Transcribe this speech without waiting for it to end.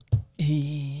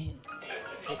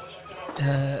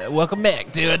Welcome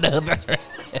back to another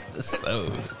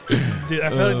episode. Dude, I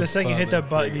feel like the second you hit that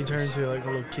button, you turn into like a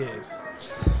little kid.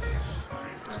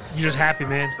 You're just happy,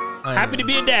 man. Happy to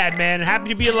be a dad, man, and happy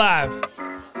to be alive.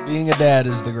 Being a dad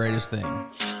is the greatest thing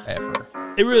ever.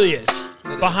 It really is.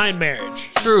 Behind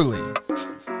marriage. Truly.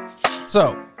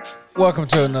 So, welcome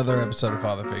to another episode of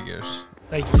Father Figures.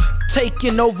 Thank you.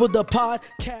 Taking over the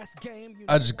podcast game.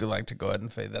 I just like to go ahead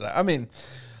and fade that out. I mean,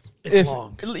 It's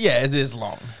long. Yeah, it is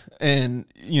long. And,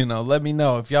 let me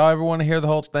know. If y'all ever want to hear the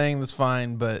whole thing, that's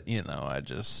fine. But, I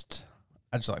just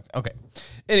like, okay.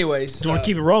 Anyways. Do you want to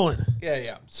keep it rolling?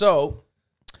 Yeah. So,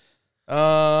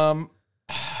 I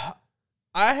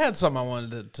had something I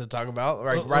wanted to talk about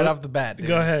right off the bat. Dude.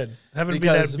 Go ahead. Happen to be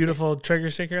that beautiful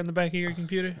Traeger sticker on the back of your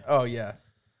computer? Oh, yeah.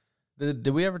 Did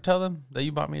we ever tell them that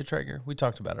you bought me a Traeger? We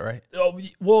talked about it, right? Oh,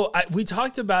 well, we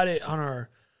talked about it on our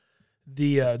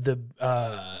the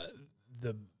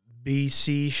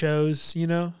BC shows,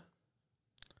 The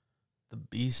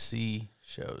BC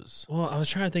shows. Well, I was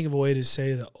trying to think of a way to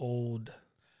say the old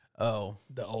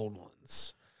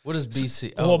ones. What is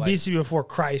BC? BC before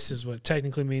Christ is what it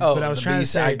technically means. But I was trying to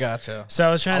say, I gotcha. So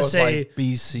I was trying to say like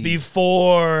BC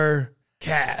before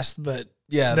cast, but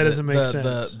yeah, that doesn't make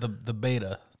sense. The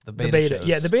beta. The beta shows.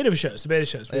 Yeah, the beta shows.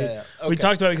 Yeah. We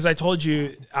talked about it because I told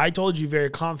you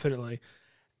very confidently,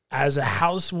 as a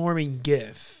housewarming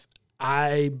gift,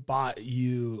 I bought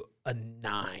you a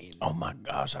 9. Oh my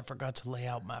gosh, I forgot to lay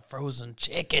out my frozen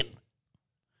chicken.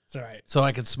 It's all right. So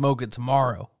I could smoke it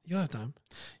tomorrow. You'll have time.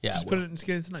 Yeah. Just let's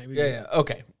get it tonight. Yeah.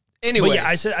 Okay. Anyway. But yeah,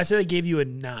 I said I gave you a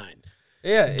 9.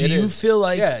 Yeah. Do you feel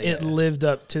like it lived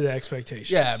up to the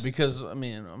expectations? Yeah, because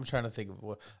I'm trying to think of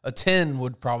what a 10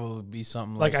 would probably be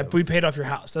something we paid off your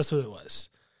house. That's what it was.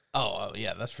 Oh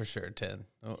yeah, that's for sure 10.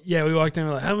 Oh. Yeah, we walked in,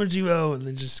 we're like, how much do you owe? And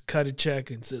then just cut a check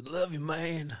and said, love you,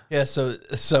 man. Yeah, so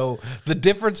the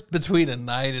difference between a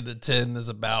 9 and a 10 is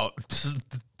about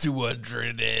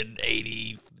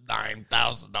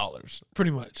 $289,000.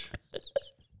 Pretty much.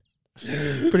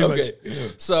 Pretty much.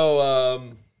 So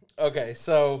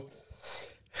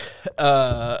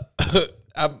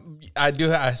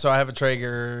I have a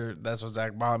Traeger. That's what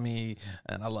Zach bought me,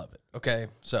 and I love it. Okay,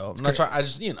 so I'm not trying. I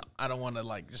just I don't want to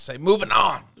just say moving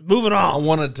on. I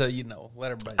wanted to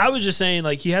let everybody know. I was just saying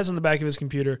he has on the back of his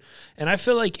computer, and I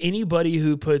feel like anybody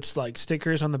who puts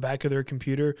stickers on the back of their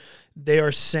computer, they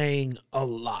are saying a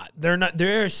lot.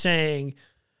 They're saying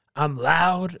I'm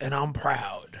loud and I'm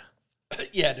proud.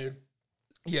 Yeah, dude.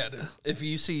 If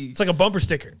you see, it's like a bumper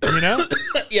sticker,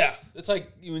 Yeah, it's like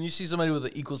when you see somebody with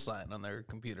an equal sign on their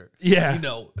computer. Yeah,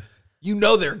 you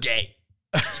know they're gay.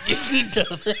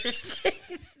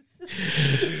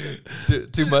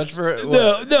 Too much for it?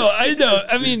 No, I know.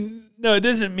 I mean, no, it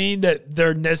doesn't mean that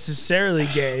they're necessarily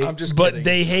gay. I'm just but kidding.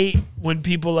 They hate when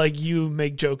people like you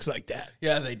make jokes like that.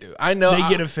 Yeah, they do. I know they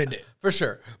get offended for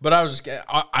sure. But I was just,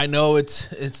 I know it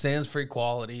stands for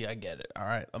equality. I get it. All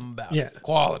right, I'm about it.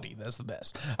 Equality. That's the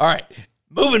best. All right.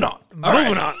 Moving on.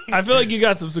 Moving on. I feel like you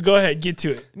got some, so go ahead, get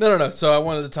to it. No. So I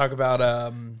wanted to talk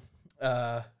about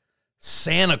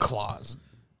Santa Claus.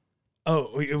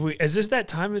 Oh, is this that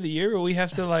time of the year where we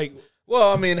have to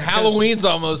Well, Halloween's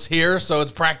almost here, so it's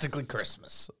practically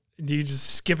Christmas. Do you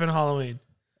just skipping Halloween?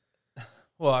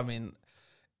 Well,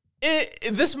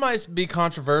 this might be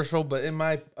controversial, but in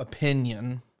my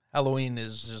opinion, Halloween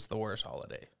is just the worst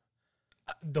holiday.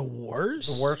 The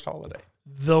worst? The worst holiday.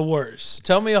 The worst.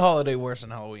 Tell me a holiday worse than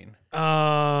Halloween.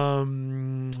 I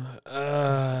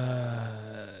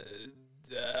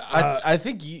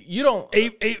think you don't.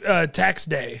 Tax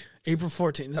day, April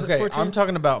 14th. Is it 14th? I'm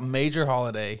talking about major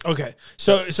holiday. Okay,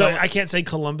 so I can't say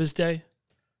Columbus Day.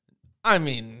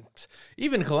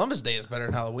 Even Columbus Day is better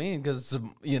than Halloween because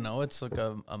it's like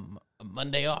a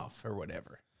Monday off or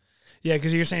whatever. Yeah,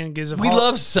 because you're saying we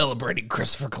love celebrating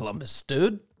Christopher Columbus,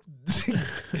 dude.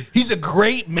 He's a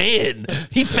great man.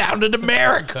 He founded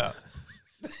America.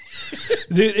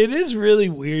 Dude, it is really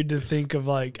weird to think of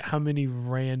how many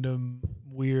random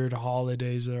weird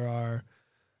holidays there are.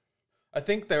 I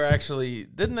think they're actually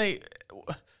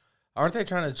aren't they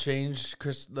trying to change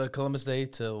the Columbus Day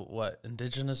to what,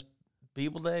 Indigenous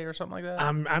People Day or something like that?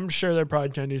 I'm sure they're probably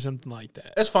trying to do something like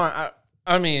that. It's fine.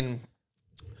 I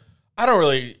don't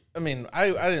really. I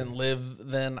didn't live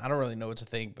then. I don't really know what to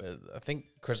think, but I think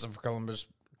Christopher Columbus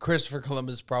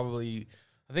probably.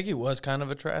 I think he was kind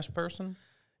of a trash person.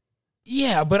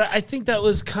 Yeah, but I think that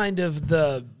was kind of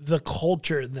the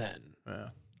culture then. Yeah.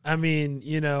 I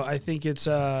think it's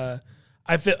I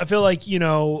feel like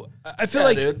dude.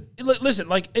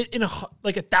 Listen, in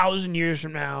 1,000 years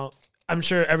from now, I'm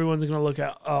sure everyone's going to look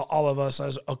at all of us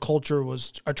as a culture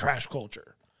was a trash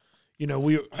culture.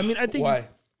 I think Why?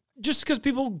 just because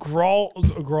people grow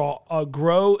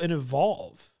and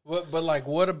evolve. But like,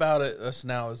 what about us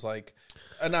now is like,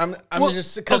 and I'm Well,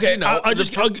 just because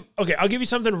okay. I'll give you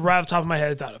something right off the top of my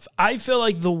head I thought of. I feel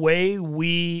like the way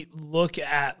we look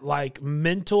at like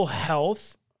mental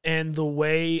health and the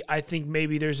way I think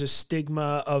maybe there's a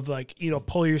stigma of like,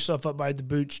 pull yourself up by the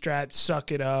bootstraps,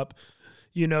 suck it up,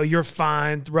 you're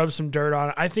fine, rub some dirt on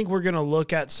it. I think we're going to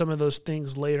look at some of those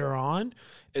things later on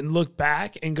and look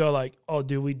back and go like, oh,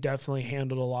 dude, we definitely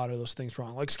handled a lot of those things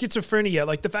wrong. Like schizophrenia,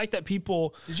 like the fact that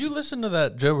people... Did you listen to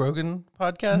that Joe Rogan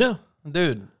podcast? No.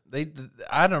 Dude,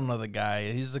 I don't know the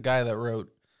guy. He's the guy that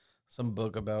wrote some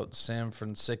book about San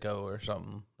Francisco or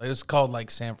something. It was called like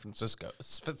San Francisco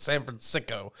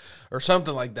or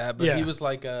something like that. But he was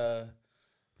like, they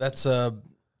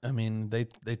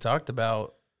talked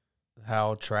about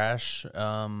how trash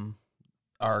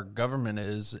our government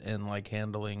is in like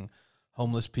handling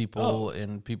homeless people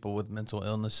and people with mental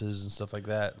illnesses and stuff like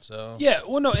that. So yeah,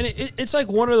 well, no, and it's like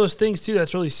one of those things too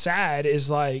that's really sad. Is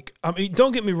like, I mean,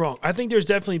 don't get me wrong. I think there's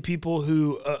definitely people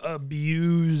who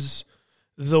abuse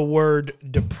the word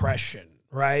depression,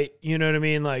 right? You know what I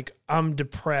mean? Like, I'm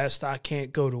depressed, I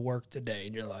can't go to work today,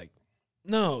 and you're like,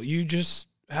 no, you just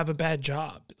have a bad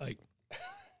job. Like,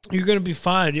 you're gonna be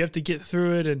fine. You have to get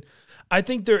through it. And I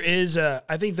think there is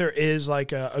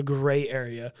like a gray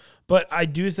area, but I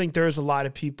do think there is a lot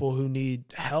of people who need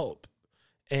help,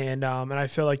 and I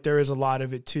feel like there is a lot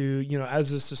of it too.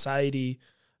 As a society,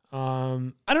 I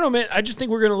don't know, man. I just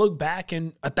think we're gonna look back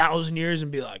in 1,000 years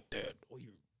and be like, dude,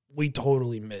 we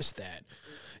totally missed that.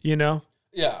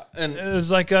 yeah, and It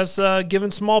was like us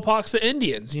giving smallpox to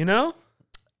Indians.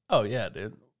 oh yeah,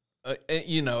 dude.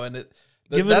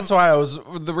 That's why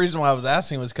the reason why I was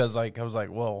asking was because like I was like,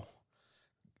 well.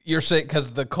 You're saying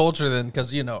because the culture, then because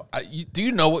do you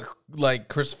know what like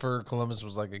Christopher Columbus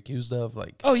was like accused of?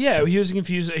 Like, oh yeah, he was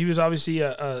confused. He was obviously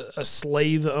a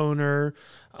slave owner.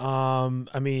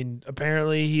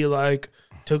 Apparently he like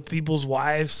took people's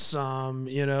wives. He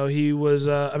was.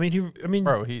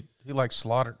 bro, he like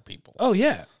slaughtered people. Oh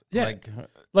yeah, yeah.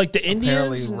 Like the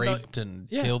Indians apparently raped and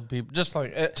killed people. Just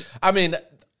like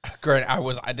granted,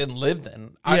 I didn't live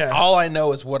then. All I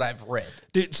know is what I've read.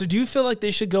 Dude, so do you feel like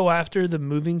they should go after the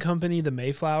moving company, the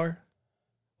Mayflower?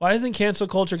 Why hasn't cancel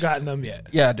culture gotten them yet?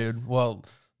 Yeah, dude. Well,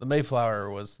 the Mayflower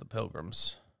was the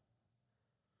Pilgrims,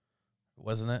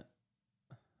 wasn't it?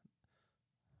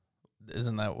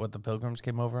 Isn't that what the Pilgrims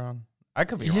came over on? I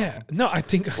could be wrong. No, I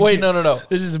think... Wait, no.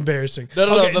 This is embarrassing.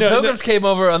 No. The Pilgrims came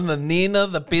over on the Nina,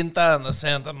 the Pinta, and the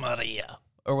Santa Maria.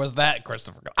 Or was that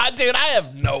Christopher Columbus? Dude, I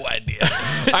have no idea.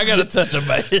 I got to touch on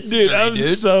my history,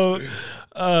 dude. So...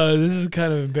 this is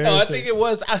kind of embarrassing. No, I think it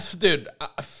was... dude...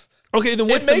 Okay, then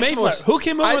what's the Mayflower? Who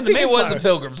came over on the Mayflower? I think it was the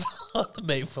Pilgrims on the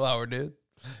Mayflower, dude.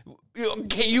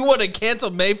 Okay, you want to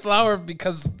cancel Mayflower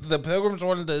because the Pilgrims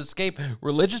wanted to escape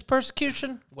religious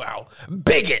persecution? Wow.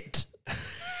 Bigot!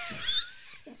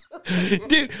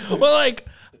 Dude, well, like...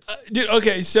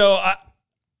 okay, so...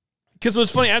 Because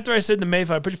what's funny, after I said the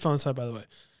Mayflower... Put your phone aside, by the way.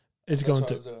 It's going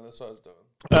to... That's what I was doing.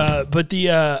 But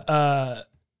the...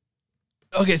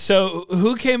 Okay, so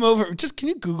who came over? Just can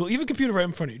you Google? You have a computer right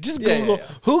in front of you. Just Google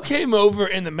who came over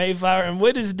in the Mayflower and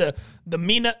what is the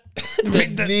Mina,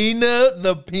 the Nina,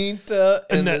 the Pinta,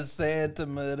 and the Santa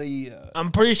Maria.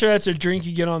 I'm pretty sure that's a drink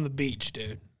you get on the beach,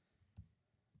 dude.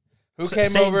 Who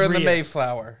came over in the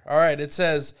Mayflower? All right, it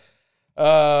says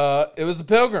it was the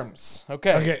Pilgrims.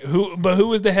 Okay. Okay, who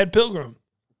was the head pilgrim?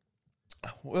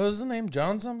 What was the name?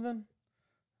 John something?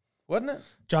 Wasn't it?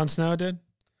 John Snow did.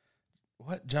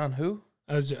 What? John who?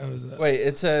 I was Wait,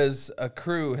 it says a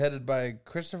crew headed by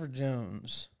Christopher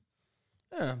Jones.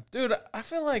 Yeah, dude, I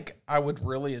feel like I would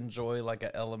really enjoy like an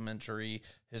elementary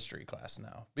history class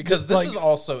now because this is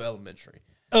also elementary.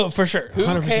 Oh, for sure.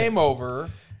 100%. Who came over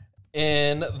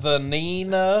in the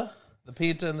Nina, the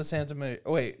Pinta, and the Santa Maria?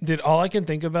 Wait, dude, all I can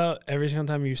think about every single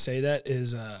time you say that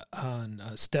is on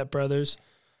Step Brothers,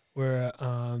 where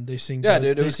they sing. Yeah,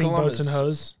 dude, it was sing Columbus. Boats and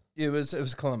Hoes. It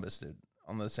was Columbus, dude.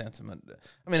 On the Santa Maria.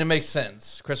 I mean, it makes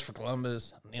sense. Christopher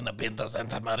Columbus, Nina Pinta,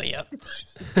 Santa Maria.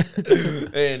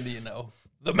 And,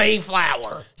 the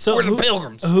Mayflower. So we're the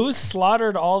Pilgrims. Who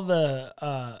slaughtered all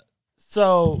the...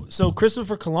 So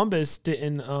Christopher Columbus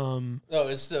didn't... No,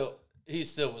 he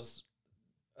still was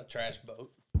a trash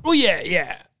boat. Well,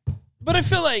 yeah. But I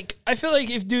feel like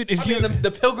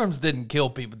the Pilgrims didn't kill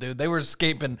people, dude. They were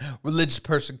escaping religious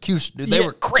persecution, dude. They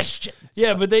were Christians.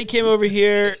 Yeah, but they came over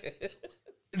here...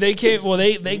 They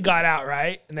got out,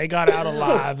 right? And they got out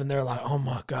alive, and they're like, oh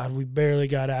my God, we barely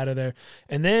got out of there.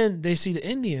 And then they see the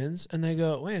Indians, and they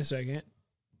go, wait a second.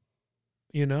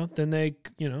 Then they,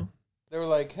 They were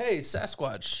like, "Hey,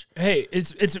 Sasquatch." Hey,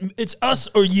 it's us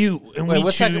or you, and Wait, we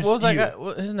what's choose that? What was that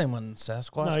you. guy? His name wasn't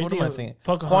Sasquatch. No, you're What am I thinking thinking? of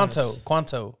Pocahontas.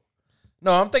 Quanto.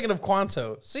 No, I'm thinking of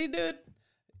Quanto. See, dude,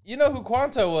 you know who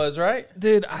Quanto was, right?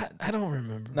 Dude, I don't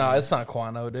remember. No, it's not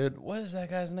Quanto, dude. What is that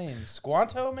guy's name?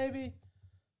 Squanto, maybe?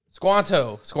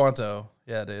 Squanto.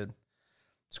 Yeah, dude.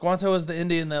 Squanto is the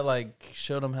Indian that like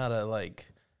showed him how to like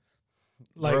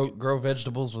grow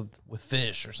vegetables with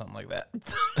fish or something like that.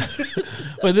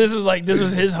 But this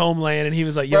was his homeland, and he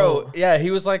was like, "Yo, Bro, yeah,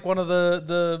 he was like one of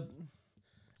the.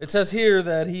 It says here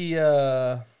that he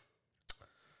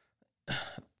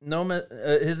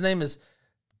his name is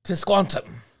Tisquantum,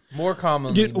 more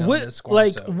commonly dude, known what as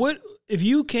Squanto. what if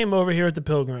you came over here with the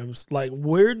Pilgrims? Like,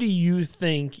 where do you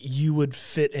think you would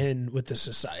fit in with the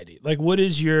society? Like, what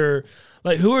is your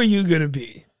who are you gonna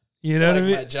be? You know what I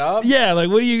mean? My job? Yeah, like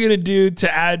what are you gonna do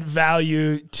to add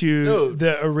value to Dude,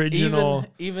 the original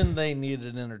Even they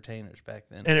needed entertainers back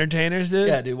then. entertainers, dude?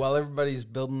 Yeah, dude. While everybody's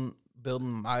building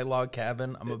my log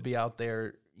cabin, I'm gonna be out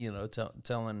there,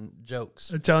 telling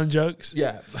jokes. Telling jokes.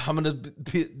 Yeah, I'm gonna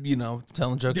be,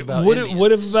 telling jokes about. What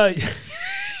Indians. if about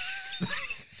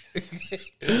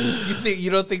you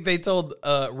don't think they told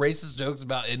racist jokes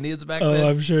about Indians back Oh, then?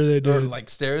 I'm sure they Or do. like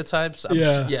stereotypes.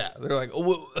 Yeah. Yeah. They're like,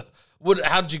 oh, what?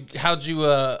 How'd you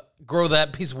grow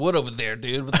that piece of wood over there,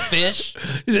 dude, with the fish?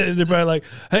 They're probably like,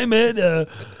 "Hey man,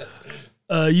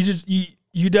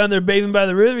 you down there bathing by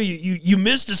the river? You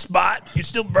missed a spot. You're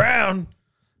still brown."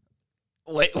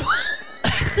 Wait, are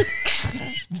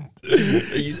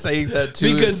you saying that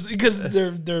too? Because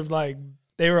they're like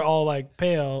they were all like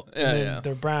pale and Yeah, then yeah.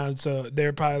 they're brown, so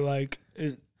they're probably like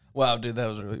wow, dude, that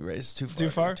was really racist. too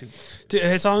far. Dude,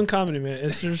 it's all in comedy, man.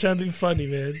 It's just trying to be funny,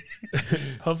 man.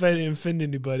 Hope I didn't offend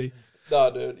anybody.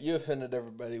 No, dude, you offended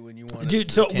everybody when you wanted. Dude,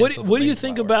 to so cancel what the do you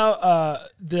think Mayflower. about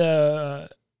the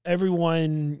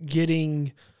everyone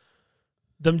getting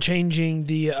them changing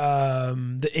the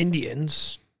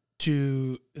Indians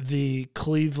to the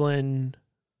Cleveland?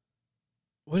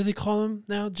 What do they call them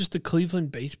now? Just the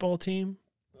Cleveland baseball team?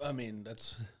 I mean,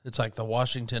 it's like the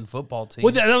Washington football team.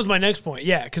 Well, that was my next point.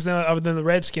 Yeah, because then the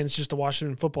Redskins just the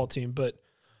Washington football team. But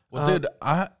Well, dude,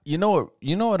 you know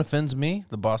what offends me?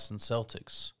 The Boston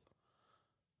Celtics.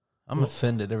 I'm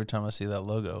offended every time I see that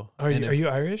logo. are And you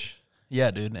Irish? Yeah,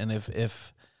 dude. And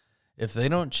if they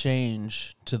don't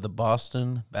change to the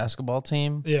Boston basketball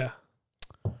team, Yeah.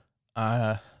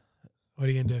 I'm What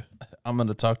are you gonna do?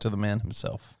 gonna talk to the man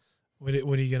himself. What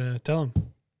are you gonna tell him?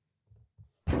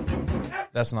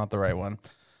 That's not the right one.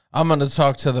 I'm gonna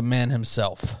talk to the man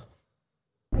himself.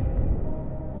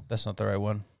 That's not the right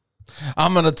one.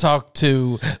 I'm gonna talk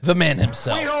to the man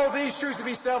himself. We hold these truths to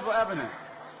be self-evident.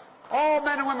 All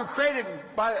men and women created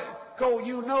by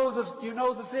you know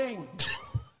the thing.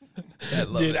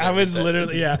 Dude, I was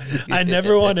literally I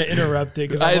never want to interrupt it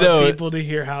because I know want it. people to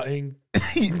hear how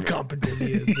incompetent he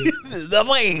is. Dude. The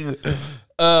way.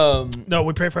 No,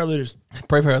 we pray for our leaders.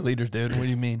 Pray for our leaders, dude. What do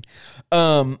you mean?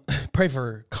 Pray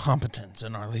for competence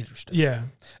in our leaders, dude. Yeah.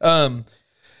 But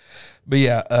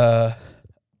yeah,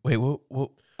 wait, what?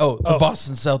 Oh, the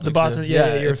Boston Celtics. the Boston- dude.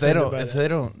 yeah, you're if they offended don't, by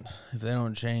if they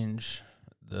don't change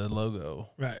the logo,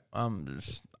 Right.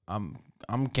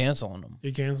 I'm canceling them.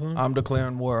 You canceling? I'm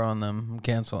declaring war on them. I'm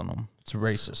canceling them. It's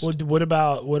racist. What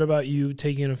about you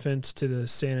taking offense to the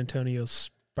San Antonio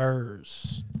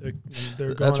Spurs? They're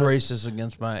That's going racist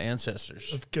against my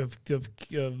ancestors. of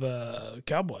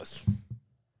Cowboys.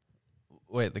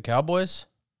 Wait, the Cowboys?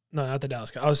 No, not the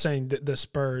Dallas. I was saying the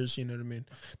Spurs. You know what I mean?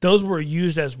 Those were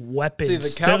used as weapons. See,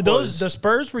 the Cowboys- the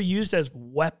Spurs were used as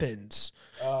weapons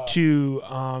to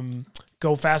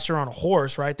go faster on a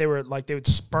horse. Right? They would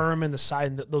spur them in the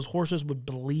side, and those horses would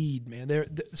bleed. Man, the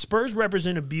Spurs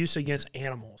represent abuse against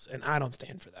animals, and I don't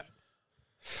stand for that.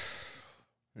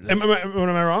 Am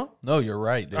I wrong? No, you're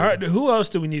right, dude. All right. Who else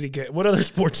do we need to get? What other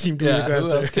sports team do we Yeah, go who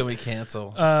after? else can we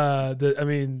cancel?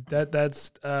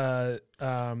 That's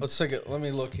Let's take it. Let me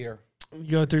look here.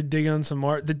 go through digging on some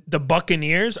more. The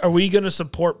Buccaneers. Are we going to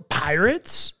support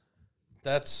pirates?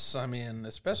 That's, I mean,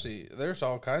 especially there's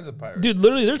all kinds of pirates, Dude,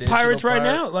 literally, there's Digital pirates right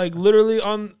pirate. now, like literally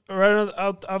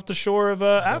out off the shore of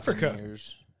Africa.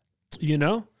 Buccaneers. You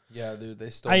know, Yeah, dude, they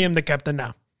stole. I am the captain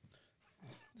now.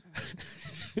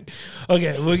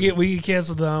 Okay, we get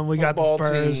canceled them. We got the football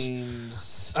Spurs.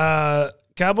 teams.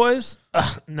 Cowboys?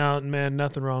 No, man,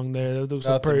 nothing wrong there. That was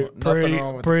a Nothing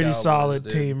wrong with the pretty Cowboys, solid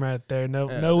dude. team right there.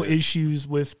 No dude. issues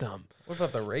with them. What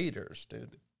about the Raiders,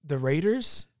 dude? The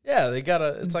Raiders? Yeah, they got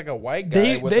it's like a white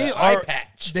guy with they an eye are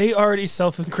patch. they already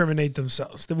self-incriminate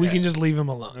themselves. That we can just leave them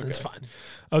alone. It's fine.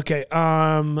 Okay.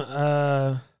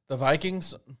 The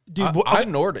Vikings, Dude,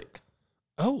 I'm Nordic.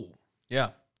 oh, Yeah,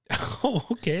 Oh,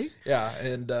 okay. Yeah,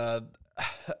 and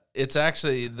it's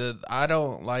actually I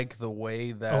don't like the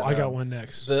way that. Oh, I got one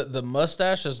next. The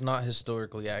mustache is not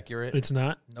historically accurate. It's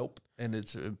not Nope, and it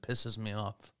pisses me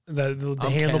off. the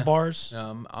I'm handlebars.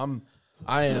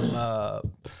 I am.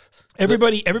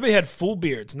 Everybody had full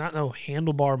beards, not no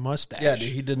handlebar mustache. Yeah, dude,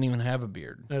 he didn't even have a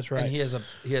beard. That's right. And he has like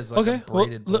Okay. a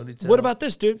braided Well, ponytail. what about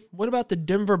this, dude? What about the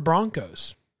Denver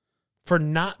Broncos for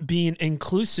not being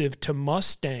inclusive to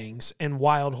Mustangs and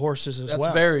wild horses as That's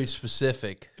well? very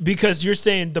specific. Because you're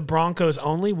saying the Broncos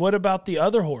only. What about the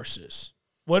other horses?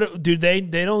 What do they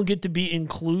don't get to be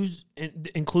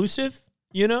inclusive?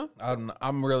 You know,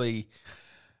 I'm really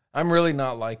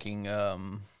not liking.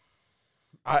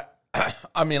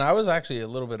 I mean, I was actually a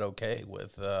little bit okay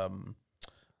with the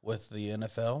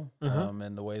NFL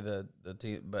and the way that the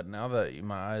team. But now that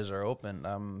my eyes are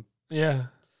open, yeah,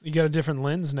 you got a different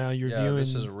lens now. You're viewing.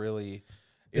 This is really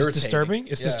It's irritating. disturbing.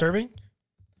 It's disturbing.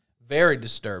 Very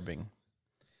disturbing.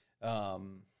 But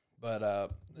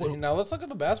now let's look at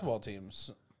the basketball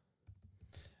teams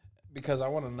because I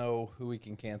want to know who we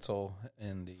can cancel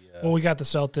in the. Well, we got the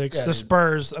Celtics, yeah, the dude.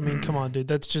 Spurs. I mean, come on, dude.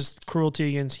 That's just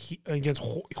cruelty against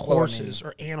horses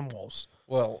or animals.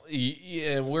 Well,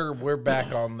 yeah, we're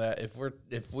back on that.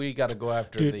 If we got to go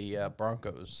after Dude. the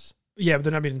Broncos, Yeah, but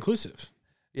they're not being inclusive.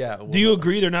 yeah. Do you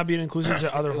agree they're not being inclusive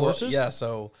to other Well, horses? yeah.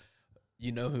 So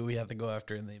you know who we have to go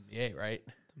after in the NBA, right?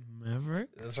 Maverick.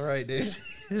 That's right, dude.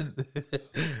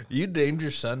 You named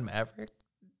your son Maverick,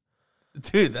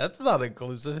 dude. That's not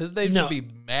inclusive. His name No. should be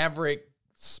Maverick.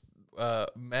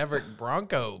 Maverick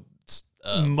Bronco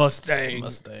Mustang.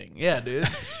 Mustang. Yeah, dude.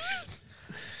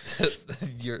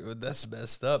 That's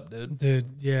messed up, dude.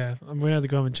 Dude, yeah. I'm going to have to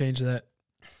go home and change that.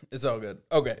 It's all good.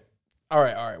 Okay. All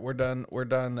right. We're done.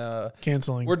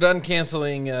 Canceling. We're done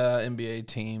canceling NBA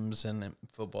teams and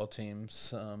football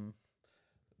teams.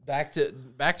 Back to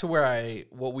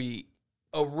what we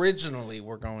originally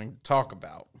were going to talk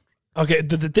about. Okay.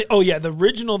 The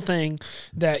original thing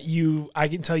that I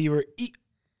can tell you were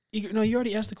eager. No, you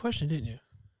already asked the question, didn't you?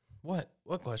 What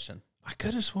question? I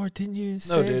could have swore, didn't you?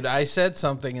 No, dude. I said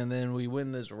something, and then we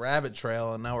went this rabbit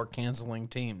trail, and now we're canceling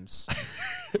teams.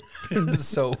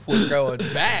 So we're going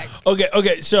back.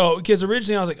 Okay. So, because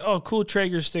originally I was like, oh, cool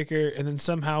Traeger sticker. And then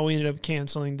somehow we ended up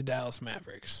canceling the Dallas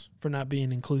Mavericks for not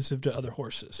being inclusive to other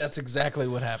horses. That's exactly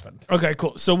what happened. Okay,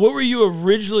 cool. So what were you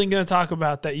originally going to talk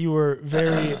about that you were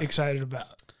very excited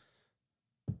about?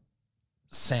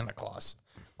 Santa Claus.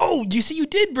 Oh, you see, you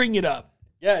did bring it up.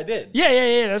 Yeah, I did.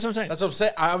 Yeah. That's what I'm saying. That's what I'm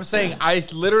saying. I was saying I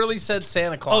literally said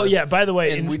Santa Claus. Oh, yeah, by the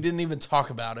way. and we didn't even talk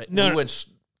about it. No, we no. went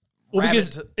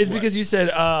because you said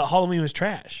Halloween was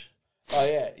trash. Oh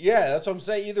yeah. That's what I'm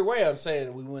saying. Either way, I'm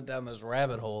saying we went down this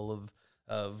rabbit hole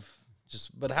of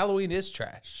just. But Halloween is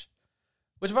trash.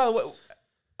 Which, by the way,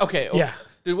 okay, Yeah.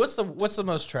 dude. What's the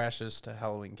most trashest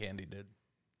Halloween candy, dude?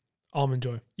 Almond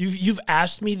Joy. You've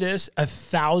asked me this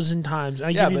 1,000 times. And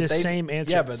I give you the same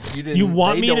answer. Yeah, but you didn't. You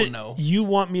want they me don't to know. You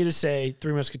want me to say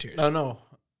Three Musketeers? No.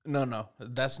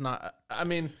 That's not. I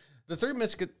mean, the Three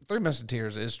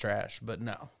Musketeers is trash, but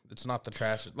no, it's not the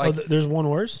trash. Like, there's one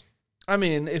worse. I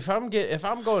mean, if I'm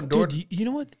going door, Dude, you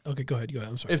know what? Okay, go ahead.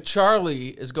 I'm sorry. if Charlie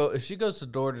if she goes to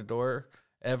door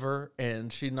ever, and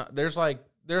there's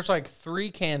like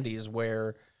 3 candies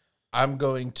where I'm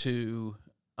gonna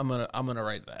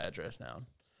write the address down.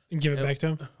 And give it back to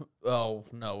him. Oh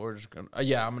no, we're just gonna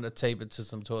I'm gonna tape it to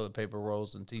some toilet paper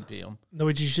rolls and TP them. No,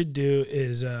 what you should do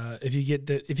is if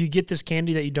you get this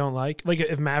candy that you don't like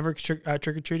if Maverick's trick or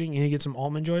treating and he gets some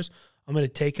Almond Joys, I'm gonna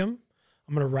take him.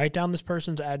 I'm gonna write down this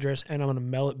person's address and I'm gonna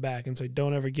mail it back and say,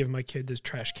 "Don't ever give my kid this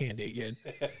trash candy again."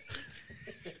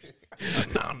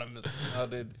 Anonymous, oh,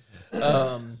 dude.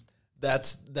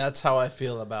 That's how I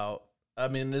feel about. I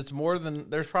mean, it's more than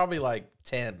there's probably like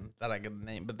 10 that I can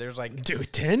name, but there's like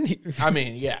Dude, 10? I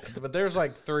mean, yeah, but there's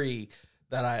like 3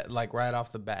 that I like right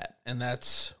off the bat, and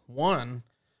that's one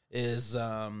is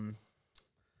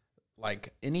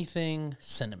like anything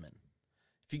cinnamon.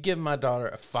 If you give my daughter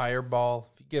a Fireball,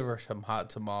 if you give her some hot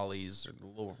tamales or the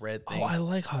little red thing, Oh, I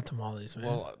like hot tamales, man.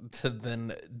 well,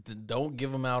 then don't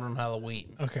give them out on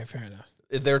Halloween. Okay, fair enough.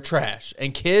 They're trash,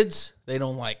 and kids they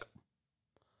don't like them.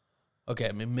 Okay,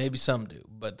 I mean maybe some do,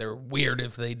 but they're weird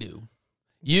if they do.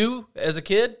 You as a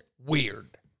kid,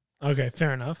 weird. Okay,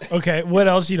 fair enough. Okay, what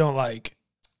else you don't like?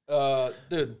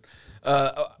 Dude.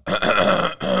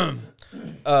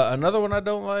 Another one I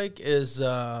don't like is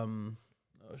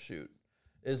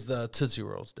is the Tootsie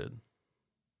Rolls, dude.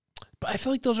 But I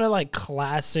feel like those are like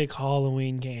classic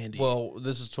Halloween candy. Well,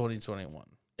 this is 2021.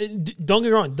 Don't get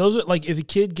me wrong. Those are like if a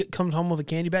kid comes home with a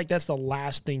candy bag, that's the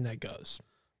last thing that goes.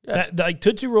 Yeah. Like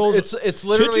Tootsie Rolls, It's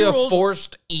literally Tootsie a Rolls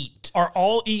forced eat. are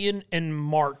all eaten in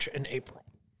March and April.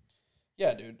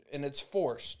 Yeah, dude, and it's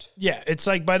forced. Yeah, it's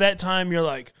like by that time you're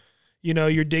like,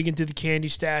 you're digging through the candy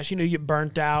stash. You get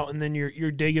burnt out, and then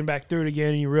you're digging back through it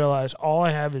again, and you realize all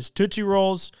I have is Tootsie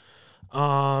Rolls,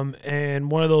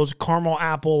 and one of those caramel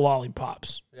apple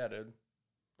lollipops. Yeah, dude.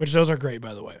 Which those are great,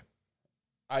 by the way.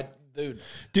 Dude,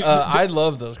 I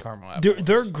love those caramel apples.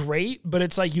 They're great, but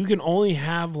it's like you can only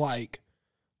have like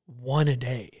one a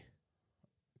day,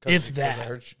 if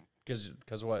that.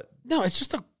 Because what? No, it's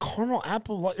just a caramel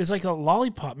apple. It's like a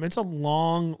lollipop. It's a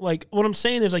long, like, what I'm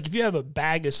saying is, like, if you have a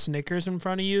bag of Snickers in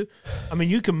front of you, I mean,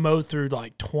 you can mow through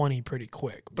like 20 pretty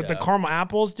quick. But the caramel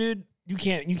apples, dude, you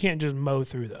can't just mow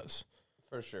through those.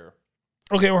 For sure.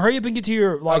 Okay, well, hurry up and get to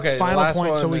your final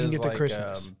point so we can get to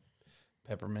Christmas.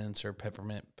 Peppermints or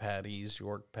peppermint patties,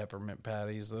 York peppermint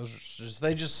patties. Those are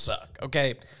they just suck.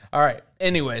 Okay. All right.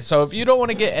 Anyway, so if you don't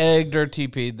want to get egged or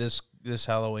TP'd this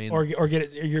Halloween, or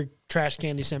get your trash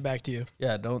candy sent back to you.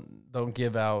 Yeah, don't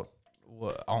give out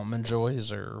Almond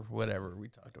Joys or whatever we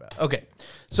talked about. Okay.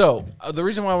 So the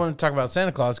reason why I want to talk about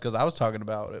Santa Claus is because I was talking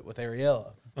about it with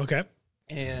Ariella. Okay.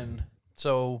 And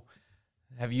so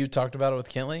have you talked about it with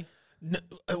Kentley? No,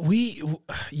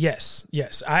 yes.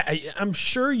 I'm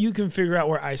sure you can figure out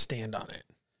where I stand on it.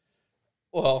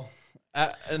 Well,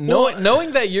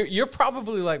 knowing that you're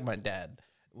probably like my dad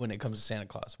when it comes to Santa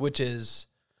Claus, which is,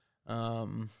 I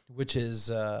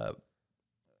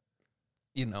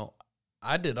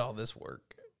did all this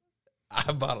work.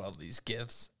 I bought all these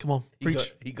gifts. Come on,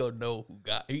 preach. He go know who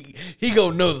got. He go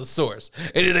know the source,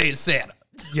 and it ain't Santa.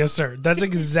 Yes, sir. That's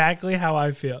exactly how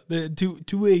I feel.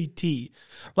 To a T.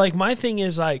 Like, my thing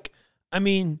is, like, I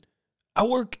mean, I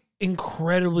work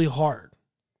incredibly hard.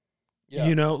 Yeah.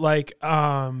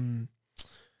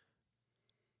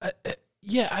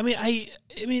 Yeah, I mean,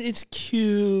 it's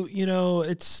cute,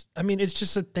 it's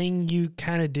just a thing you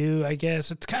kind of do, I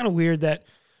guess. It's kind of weird that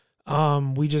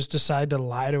we just decide to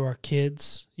lie to our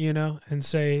kids, and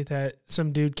say that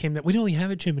some dude came that we don't even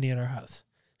have a chimney in our house.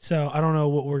 So I don't know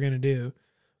what we're going to do.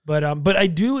 But I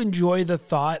do enjoy the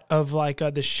thought of like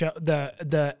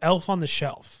the elf on the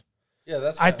shelf. Yeah,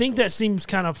 that's. I think that seems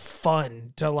kind of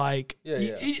fun to like. Yeah.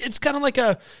 It's kind of like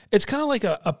a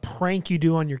prank you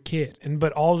do on your kid,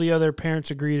 but all the other parents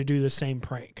agree to do the same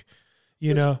prank.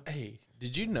 Hey,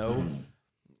 did you know?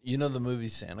 The movie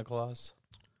Santa Claus?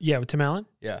 Yeah, with Tim Allen.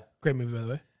 Yeah, great movie, by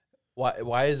the way.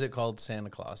 Why is it called Santa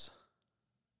Claus?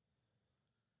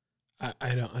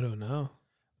 I don't know.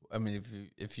 I mean,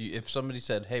 if somebody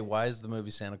said, "Hey, why is the movie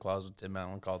Santa Claus with Tim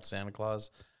Allen called Santa Claus?"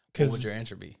 What would your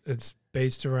answer be? It's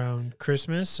based around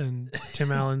Christmas and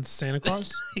Tim Allen's Santa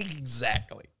Claus.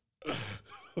 Exactly.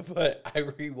 But I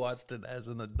rewatched it as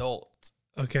an adult.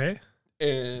 Okay.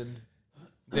 And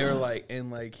they're like,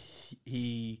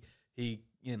 he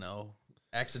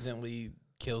accidentally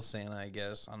kills Santa. I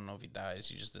guess I don't know if he dies.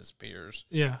 He just disappears.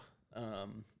 Yeah.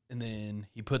 And then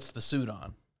he puts the suit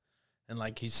on, and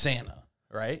like he's Santa.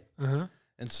 Right? Uh-huh.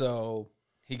 And so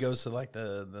he goes to like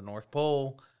the North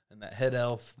Pole, and that head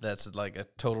elf that's like a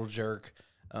total jerk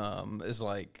is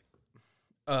like,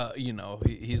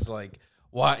 he's like,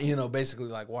 why, basically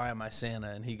like, why am I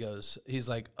Santa? And he's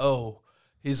like,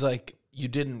 you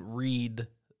didn't read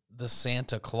the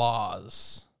Santa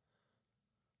Claus.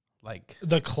 Like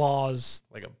the clause.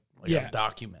 Like a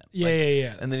document.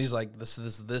 Yeah. And then he's like, this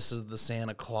is the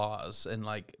Santa Claus, and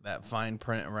like that fine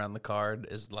print around the card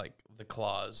is like the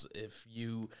clause. If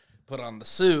you put on the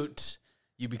suit,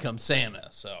 you become Santa.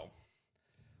 So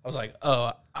I was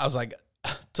like,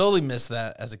 totally missed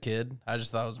that as a kid. I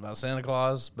just thought it was about Santa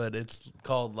Claus, but it's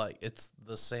called it's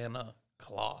the Santa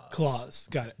Claus.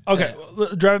 Got it. Okay, yeah.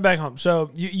 Well, drive it back home.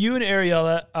 So you and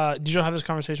Ariella, did you have this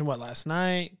conversation, last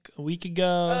night, a week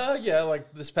ago? Yeah,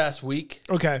 like this past week.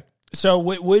 Okay. So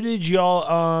what did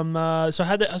y'all, so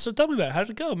tell me about it. How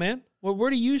did it go, man? Where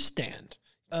do you stand?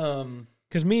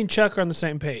 Because me and Chuck are on the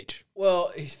same page.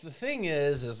 Well, the thing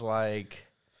is like,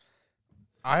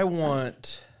 I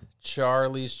want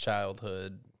Charlie's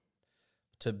childhood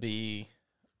to be,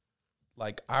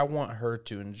 like, I want her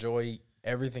to enjoy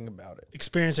everything about it.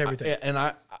 Experience everything.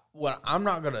 I'm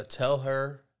not going to tell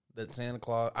her that Santa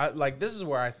Claus, this is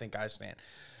where I think I stand.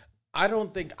 I'm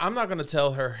not going to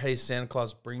tell her, hey, Santa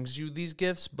Claus brings you these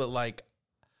gifts, but like,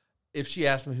 if she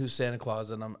asks me who's Santa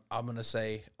Claus, and I'm going to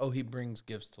say, oh, he brings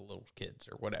gifts to little kids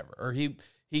or whatever, or he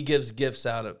gives gifts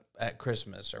out at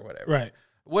Christmas or whatever. Right.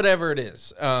 Whatever it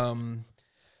is.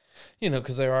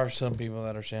 Because there are some people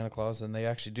that are Santa Claus and they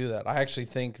actually do that. I actually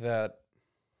think that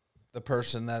the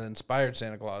person that inspired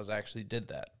Santa Claus actually did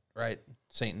that, right?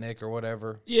 Saint Nick or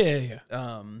whatever. Yeah.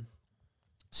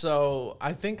 So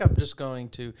I think I'm just going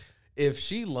to, if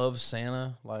she loves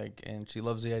Santa, like, and she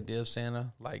loves the idea of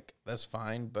Santa, like, that's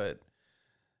fine. But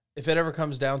if it ever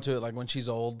comes down to it, like when she's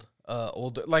older,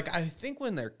 like I think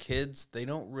when they're kids, they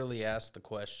don't really ask the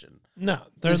question. No,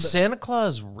 Is Santa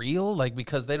Claus real? Like,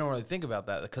 because they don't really think about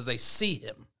that because they see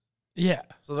him. yeah,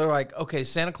 So they're like, okay,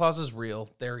 Santa Claus is real.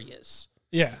 There he is.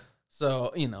 yeah.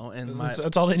 So, you know, and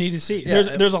That's all they need to see. Yeah,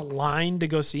 There's a line to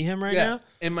go see him right now.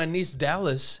 And my niece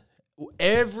Dallas,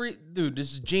 dude,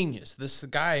 this is genius. This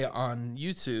guy on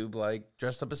YouTube, like,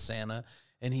 dressed up as Santa,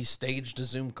 and he staged a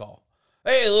Zoom call.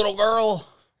 Hey, little girl,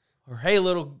 or hey,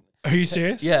 little, Are you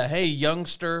serious? yeah, hey,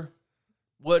 youngster,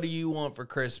 what do you want for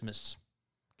Christmas?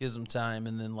 Gives him time,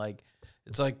 and then like,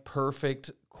 it's like perfect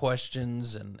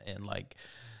questions and like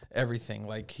everything.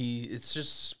 Like it's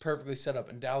just perfectly set up,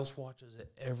 and Dallas watches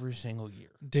it every single year.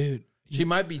 Dude. She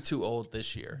might be too old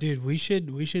this year. Dude, we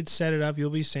should set it up. You'll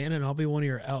be Santa and I'll be one of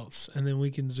your elves, and then we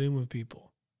can Zoom with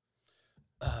people.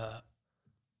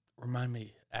 Remind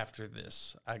me after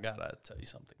this. I gotta tell you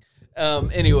something.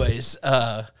 Anyways,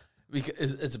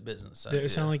 because it's a business idea. It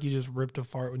sounded like you just ripped a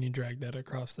fart when you dragged that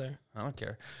across there. I don't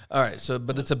care. All right,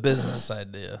 but it's a business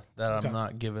idea that I'm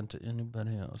not giving to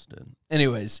anybody else, dude.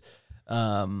 Anyways,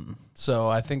 so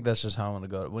I think that's just how I'm gonna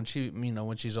go. When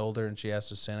she's older and she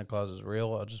asks if Santa Claus is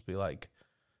real, I'll just be like,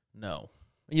 no.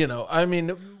 You know, I mean,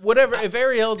 whatever. If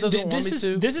Ariel doesn't want me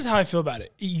to, this is how I feel about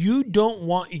it. You don't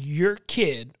want your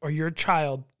kid or your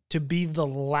child to be the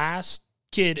last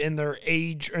kid in their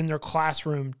age or in their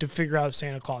classroom to figure out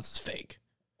Santa Claus is fake.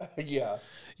 yeah.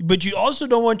 But you also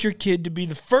don't want your kid to be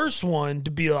the first one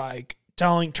to be like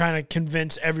trying to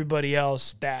convince everybody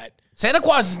else that Santa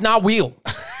Claus is not real.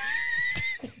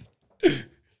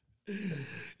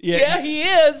 Yeah, he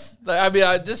is. I mean,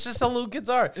 this is just how little kids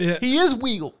are. Yeah. He is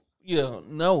real.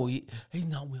 No, he's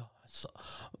not real.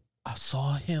 I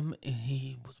saw him and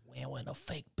he was wearing a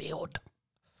fake beard.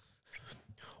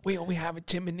 we only have a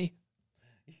chimney.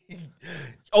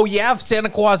 Oh, yeah, if Santa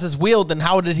Claus is real, then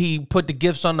how did he put the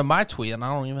gifts under my tree and I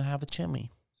don't even have a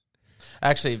chimney?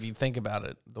 Actually, if you think about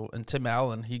it, and Tim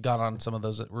Allen, he got on some of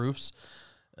those roofs.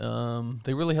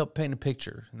 They really helped paint a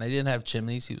picture. And they didn't have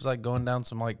chimneys. He was like going down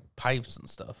some like pipes and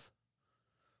stuff.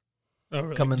 Oh,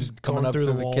 really? Coming up through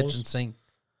the walls? kitchen sink.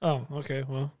 Oh, okay.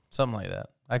 Well, Something like that.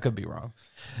 I could be wrong.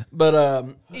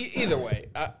 But either way,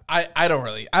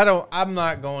 I'm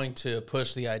not going to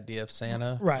push the idea of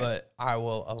Santa, Right. but I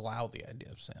will allow the idea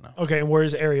of Santa. okay. And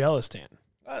where's Ariella stand?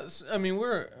 I mean,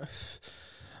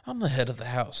 I'm the head of the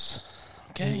house.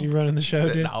 Okay. You running the show,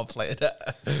 dude? No, I'll play it.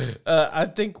 I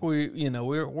think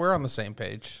we're on the same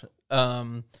page.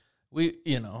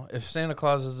 If Santa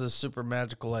Claus is this super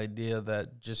magical idea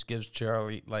that just gives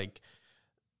Charlie like,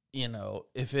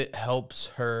 if it helps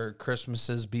her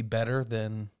Christmases be better,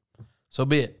 then so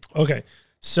be it. Okay.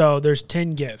 So there's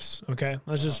 10 gifts. Okay.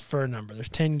 Let's just for a number. There's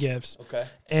 10 gifts. Okay.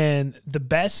 And the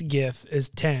best gift is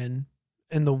 10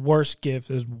 and the worst gift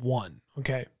is 1.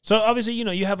 Okay. So obviously,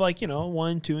 you have like,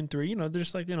 1, 2, and 3,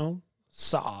 there's like,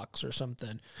 socks or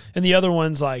something. And the other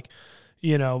one's like,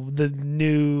 the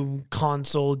new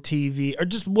console TV or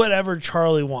just whatever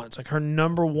Charlie wants. Like her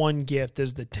number 1 gift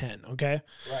is the 10. Okay.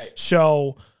 Right.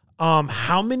 So,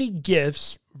 how many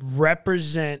gifts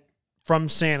represent from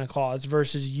Santa Claus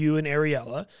versus you and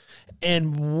Ariella?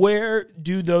 And where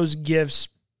do those gifts,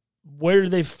 where do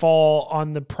they fall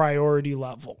on the priority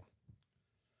level?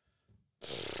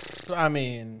 I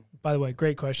mean, By the way,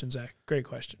 great question, Zach. Great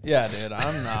question. yeah, dude,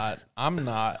 I'm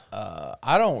not,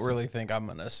 I don't really think I'm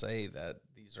going to say that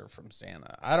these are from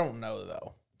Santa. I don't know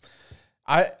though.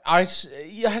 I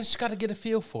just got to get a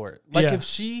feel for it. Like Yeah. if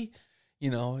she,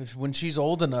 when she's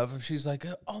old enough, if she's like,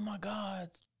 oh my God,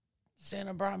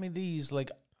 Santa brought me these, like,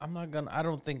 I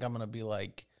don't think I'm going to be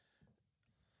like,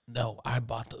 no, I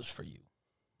bought those for you.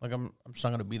 Like I'm just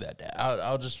not going to be that dad.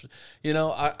 I'll just,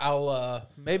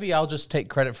 maybe I'll just take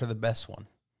credit for the best one.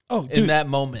 Oh, In dude. that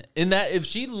moment, if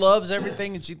she loves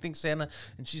everything and she thinks Santa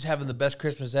and she's having the best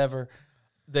Christmas ever,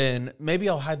 then maybe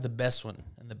I'll hide the best one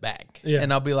in the back. Yeah.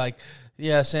 And I'll be like,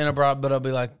 yeah, Santa brought, but I'll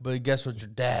be like, but guess what? Your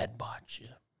dad bought you.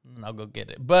 And I'll go get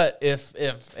it. But if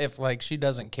like she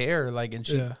doesn't care, like, and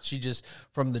she just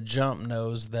from the jump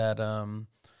knows that,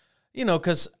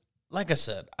 because like I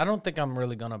said, I don't think I'm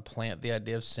really going to plant the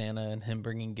idea of Santa and him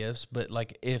bringing gifts. But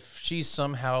like, if she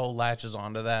somehow latches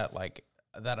onto that, like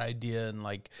that idea and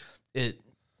like it,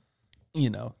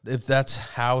 if that's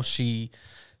how she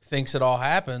thinks it all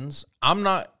happens, I'm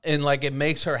not, and like it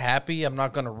makes her happy, I'm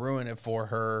not going to ruin it for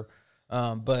her.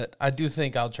 But I do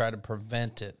think I'll try to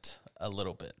prevent it a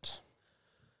little bit.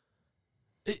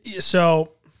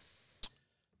 So,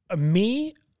 what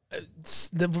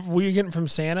you're getting from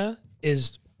Santa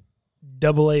is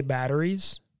AA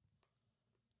batteries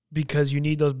because you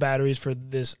need those batteries for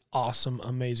this awesome,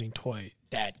 amazing toy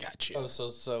Dad got you. Oh,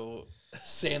 so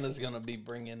Santa's gonna be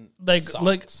bringing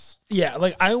socks.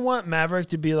 I want Maverick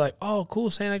to be like, oh, cool,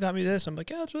 Santa got me this. I'm like,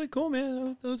 yeah, that's really cool,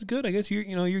 man. That was good. I guess you're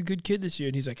a good kid this year.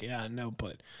 And he's like, yeah, I know,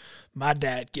 but my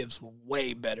dad gives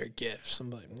way better gifts.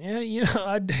 I'm like,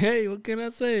 yeah, hey, what can I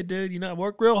say, dude? I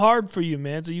work real hard for you,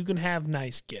 man, so you can have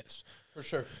nice gifts. For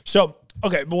sure. So,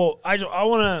 okay, well, I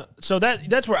want to, so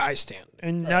that's where I stand.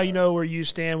 And now you know where you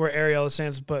stand, where Ariella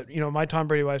stands. But, my Tom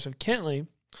Brady wife of Kentley,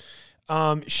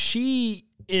 she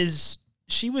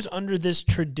was under this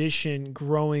tradition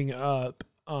growing up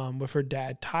with her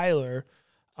dad, Tyler.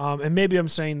 And maybe I'm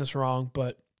saying this wrong,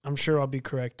 but I'm sure I'll be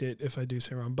corrected if I do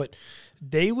say wrong. But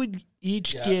they would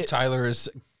each get. Tyler is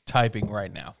typing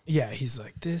right now. Yeah, he's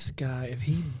like, this guy, if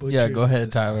he butchers. Yeah, go ahead,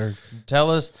 this, Tyler. Tell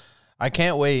us. I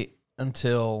can't wait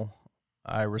until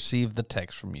I receive the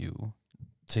text from you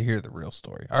to hear the real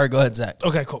story. All right, go ahead, Zach.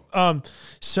 Okay, cool.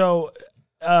 So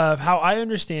how I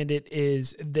understand it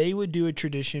is they would do a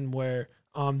tradition where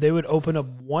they would open up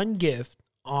one gift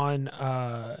on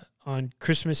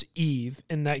Christmas Eve,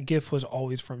 and that gift was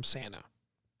always from Santa.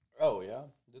 Oh, yeah?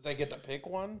 Did they get to pick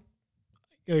one?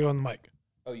 You gotta go on the mic.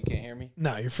 Oh, you can't hear me?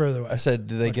 No, you're further away. I said,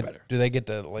 do they get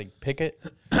to, like, pick it?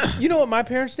 You know what my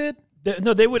parents did?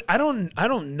 They would. I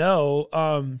don't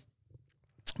know.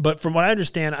 But from what I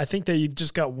understand, I think they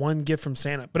just got one gift from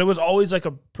Santa, but it was always like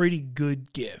a pretty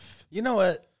good gift. You know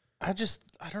what? I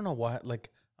don't know why. Like,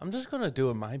 I'm just going to do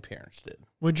what my parents did.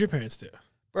 What'd your parents do?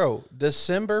 Bro,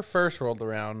 December 1st rolled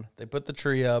around. They put the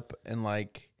tree up, and,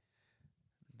 like,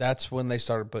 that's when they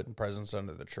started putting presents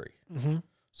under the tree. Mm-hmm.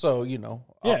 So,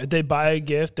 yeah, they buy a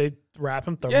gift, they wrap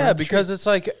them. Yeah, because it's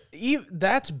like,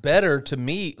 that's better to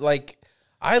me. Like,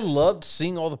 I loved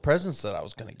seeing all the presents that I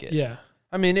was going to get. Yeah.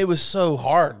 I mean, it was so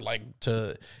hard, like,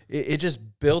 it just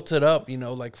built it up,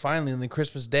 like, finally on the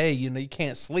Christmas day, you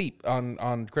can't sleep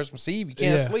on Christmas Eve. You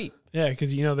can't sleep. Yeah,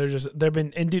 because,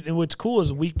 and what's cool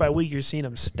is week by week you're seeing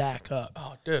them stack up.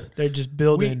 Oh, dude. They're just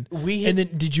building. And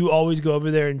then did you always go over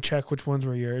there and check which ones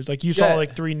were yours? Like, you saw,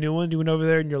 like, 3 new ones. You went over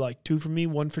there and you're like, 2 for me,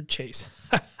 1 for Chase.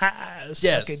 Yes.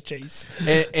 Suck it, Chase.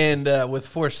 And with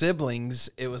 4 siblings,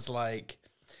 it was like,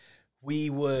 we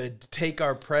would take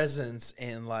our presents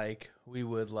and, like, we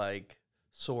would, like,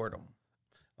 sort them.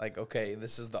 Like, okay,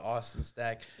 this is the Austin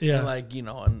stack. Yeah. And, like,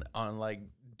 on like,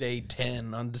 day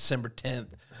 10, on December 10th,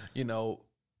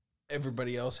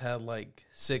 everybody else had, like,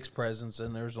 6 presents,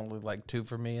 and there was only, like, 2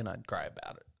 for me, and I'd cry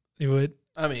about it. You would?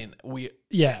 I mean,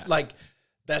 yeah. Like,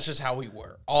 that's just how we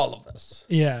were, all of us.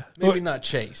 Yeah. Maybe not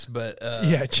Chase, but.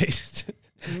 Yeah, Chase.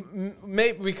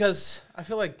 Maybe because I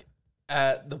feel like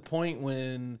at the point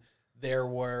when there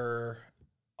were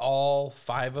all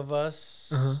 5 of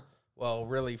us. Uh-huh. Well,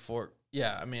 really 4.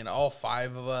 Yeah, I mean, all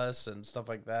 5 of us and stuff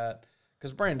like that.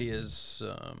 Because Brandy is,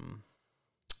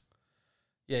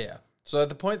 yeah. So at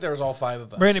the point there was all 5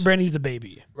 of us. Brandy's the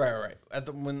baby. Right. At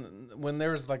the when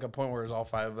there was like a point where it was all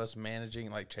 5 of us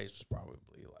managing, like Chase was probably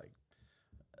like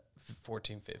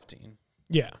 14, 15.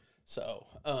 Yeah. So,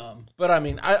 but I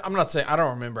mean, I'm not saying I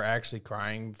don't remember actually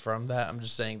crying from that. I'm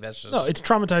just saying that's just it's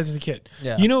traumatizing the kid.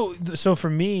 Yeah. So for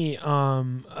me,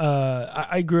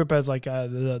 I grew up as like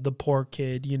the poor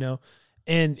kid,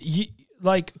 and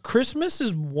like Christmas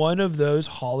is one of those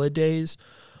holidays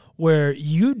where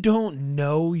you don't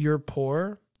know you're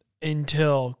poor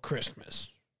until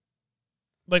Christmas.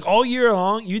 Like all year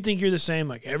long, you think you're the same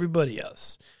like everybody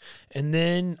else, and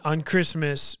then on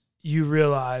Christmas you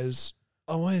realize,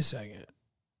 oh, wait a second.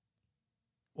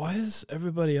 Why is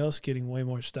everybody else getting way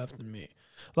more stuff than me?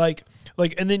 Like,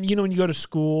 and then, when you go to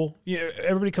school,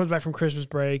 everybody comes back from Christmas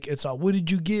break. It's all, what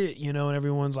did you get? And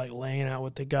everyone's like laying out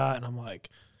what they got. And I'm like,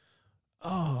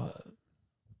 oh,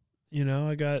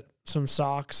 I got some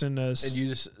socks and a. And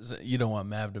you don't want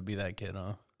Mav to be that kid,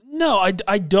 huh? No,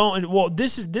 I don't. Well,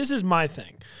 this is my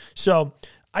thing. So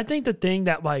I think the thing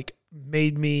that like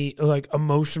made me like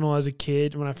emotional as a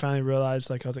kid when I finally realized,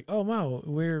 like, I was like, oh wow,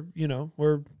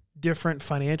 we're different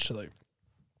financially,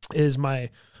 is my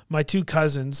 2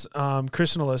 cousins,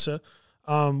 Chris and Alyssa,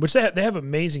 which they have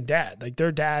amazing dad. Like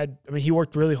their dad, I mean, he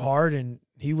worked really hard and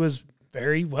he was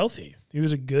very wealthy. He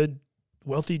was a good,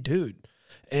 wealthy dude.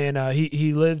 And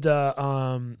he lives in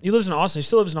Austin. He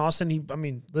still lives in Austin. He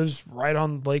lives right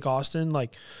on Lake Austin.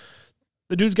 Like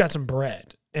the dude's got some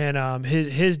bread. And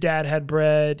his dad had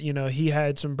bread, he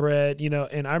had some bread,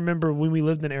 and I remember when we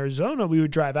lived in Arizona, we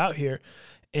would drive out here,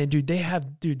 And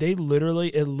they literally,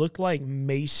 it looked like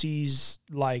Macy's,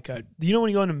 like, you know when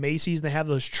you go into Macy's, they have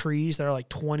those trees that are like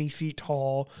 20 feet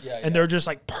tall, and they're just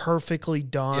like perfectly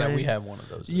done. Yeah, we have one of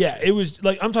those. Yeah, it was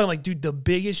like, I'm talking like, dude, the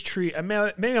biggest tree. I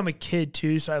mean, maybe I'm a kid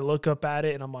too, so I look up at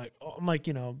it and I'm like,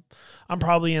 I'm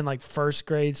probably in like first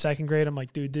grade, second grade. I'm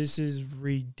like, dude, this is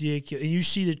ridiculous. And you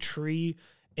see the tree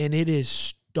and it is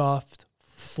stuffed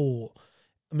full.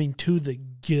 I mean, to the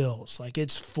gills, like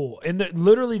it's full. And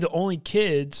literally the only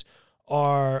kids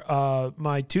are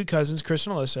my two cousins, Chris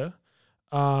and Alyssa,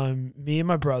 me and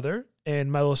my brother, and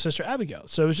my little sister, Abigail.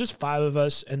 So it was just 5 of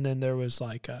us. And then there was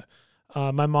like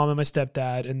my mom and my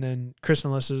stepdad, and then Chris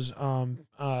and Alyssa's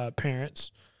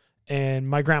parents, and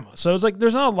my grandma. So it's like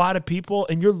there's not a lot of people,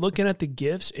 and you're looking at the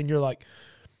gifts, and you're like,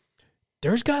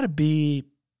 there's got to be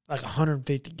like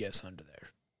 150 gifts under there.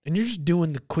 And you're just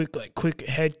doing the quick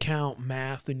head count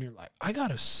math, and you're like, I got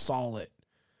a solid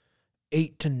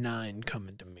 8 to 9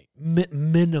 coming to me,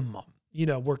 minimum. You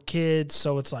know, we're kids,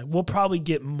 so it's like we'll probably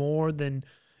get more than,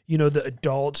 you know, the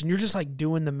adults. And you're just like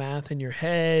doing the math in your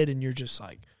head, and you're just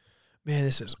like, man,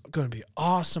 this is going to be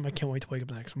awesome. I can't wait to wake up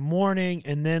the next morning.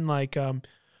 And then like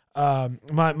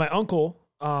my uncle,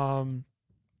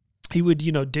 he would,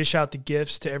 you know, dish out the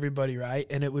gifts to everybody, right?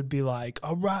 And it would be like,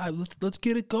 all right, let's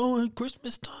get it going.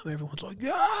 Christmas time. Everyone's like,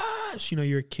 yes. You know,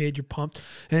 you're a kid, you're pumped.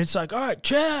 And it's like, all right,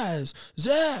 Chaz,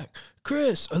 Zach,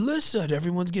 Chris, Alyssa. And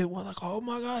everyone's getting one like, oh,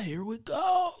 my God, here we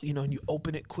go. You know, and you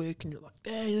open it quick, and you're like,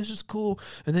 hey, this is cool.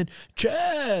 And then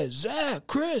Chaz, Zach,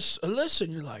 Chris, Alyssa.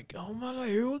 And you're like, oh, my God,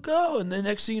 here we go. And then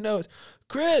next thing you know, it's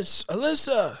Chris,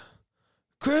 Alyssa.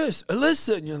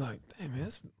 And you're like, damn, man,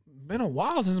 it's been a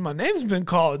while since my name's been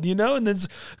called, you know? And then it's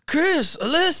Chris,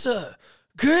 Alyssa,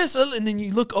 and then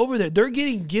you look over there, they're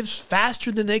getting gifts faster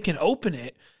than they can open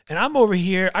it. And I'm over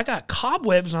here, I got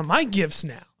cobwebs on my gifts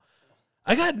now.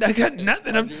 I got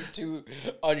nothing.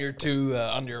 On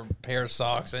your pair of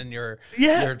socks and your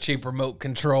cheap remote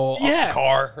control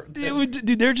car.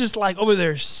 Dude, they're just like over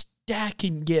there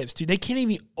stacking gifts, dude. They can't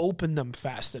even open them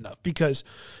fast enough because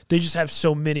they just have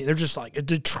so many. They're just like,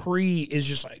 the tree is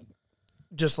just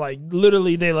like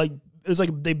literally it's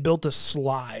like they built a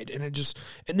slide, and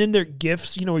then their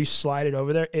gifts, you know, where you slide it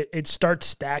over there, it starts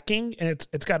stacking, and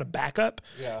it's got a backup,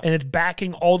 and it's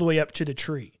backing all the way up to the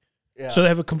tree. Yeah. So they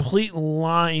have a complete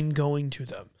line going to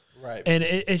them. Right. And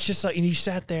it's just like, and you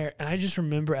sat there, and I just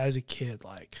remember as a kid,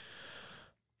 like,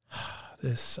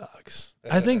 this sucks.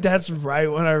 I think that's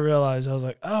right when I realized, I was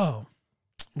like, oh,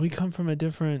 we come from a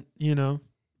different,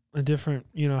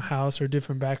 house or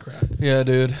different background. Yeah,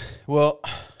 dude. Well,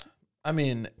 I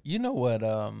mean, you know what?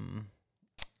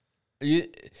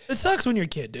 It sucks when you're a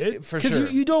kid, dude. For sure.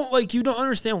 Because you don't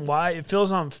understand why. It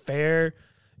feels unfair.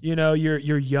 You know, you're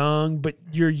young, but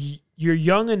you're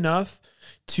young enough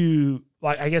to,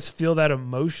 like, I guess, feel that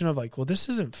emotion of like, well, this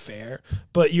isn't fair.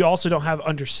 But you also don't have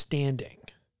understanding.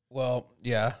 Well,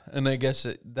 yeah, and I guess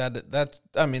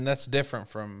that's different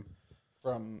from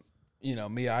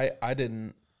me.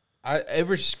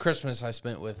 Every Christmas I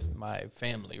spent with my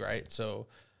family, right? So,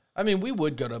 I mean, we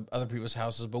would go to other people's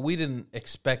houses, but we didn't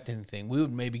expect anything. We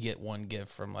would maybe get one gift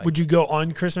from like. Would you go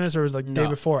on Christmas, or was it like the day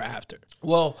before or after?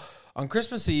 Well, on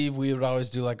Christmas Eve, we would always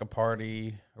do like a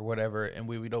party or whatever, and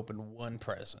we would open one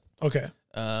present. Okay.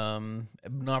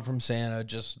 Not from Santa,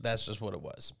 that's just what it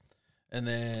was. And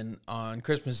then on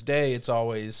Christmas Day, it's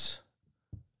always,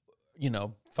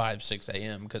 5, 6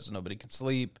 a.m. because nobody could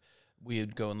sleep. We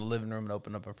would go in the living room and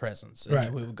open up our presents. And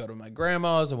then we would go to my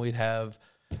grandma's, and we'd have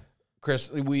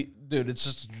it's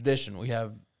just a tradition. We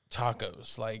have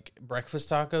tacos, like breakfast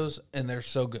tacos, and they're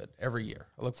so good every year.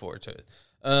 I look forward to it.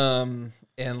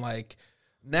 And like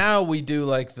now we do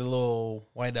like the little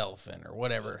white elephant or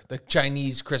whatever, the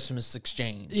Chinese Christmas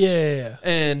exchange. Yeah.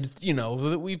 And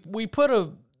we put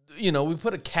a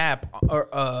cap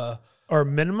or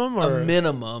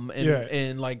minimum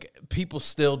and like people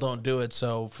still don't do it.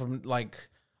 So from like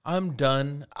I'm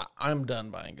done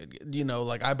buying good.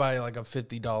 Like I buy like a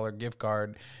 $50 gift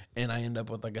card and I end up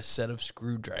with like a set of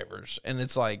screwdrivers, and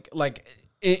it's like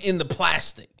in the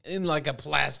plastic, in like a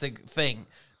plastic thing,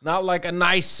 not like a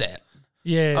nice set.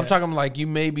 Yeah. I'm talking like you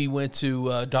maybe went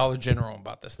to Dollar General and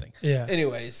bought this thing. Yeah.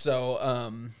 Anyway,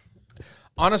 so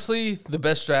honestly, the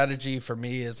best strategy for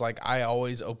me is like I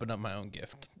always open up my own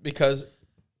gift because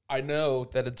I know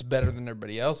that it's better than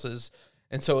everybody else's,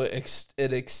 and so it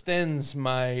extends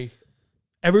my.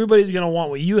 Everybody's gonna want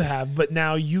what you have, but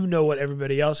now you know what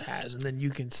everybody else has, and then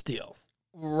you can steal.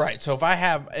 Right. So if I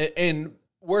have, in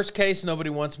worst case,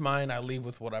 nobody wants mine, I leave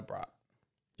with what I brought.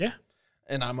 Yeah.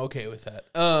 And I'm okay with that.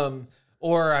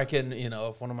 Or I can,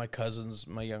 if one of my cousins,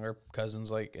 my younger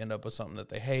cousins, like end up with something that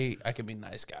they hate, I can be a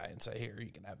nice guy and say, here,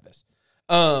 you can have this.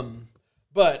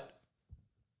 But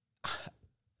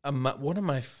one of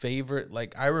my favorite,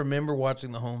 like, I remember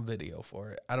watching the home video for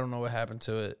it. I don't know what happened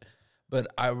to it, but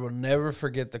I will never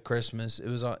forget the Christmas. It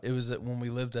was when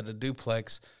we lived at a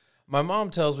duplex. My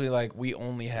mom tells me, like, we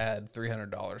only had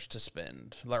 $300 to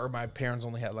spend. Or my parents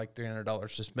only had, like,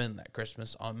 $300 to spend that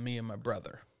Christmas on me and my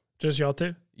brother. Just y'all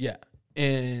two? Yeah.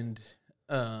 And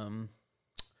my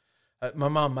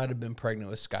mom might have been pregnant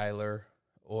with Skylar,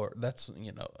 or that's,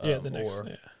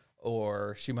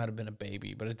 or she might have been a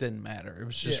baby, but it didn't matter. It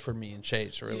was just for me and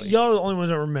Chase, really. Y'all are the only ones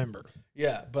that remember.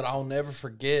 Yeah, but I'll never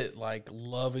forget, like,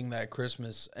 loving that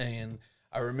Christmas. And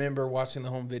I remember watching the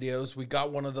home videos. We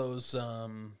got one of those,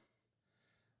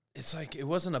 it's like, it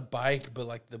wasn't a bike, but,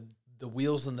 like, the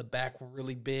wheels in the back were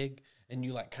really big, and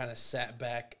you, like, kind of sat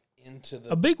back into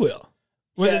the... A big wheel.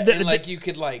 Yeah, and like you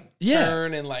could like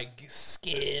turn and like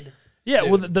skid. Yeah,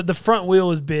 Dude. well, the front wheel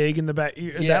is big and the back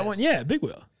that one, big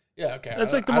wheel. Yeah, okay.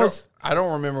 That's like the most. I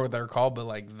don't remember what they're called, but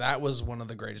like that was one of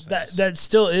the greatest things. That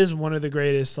still is one of the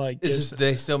greatest. Like,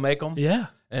 they still make them? Yeah,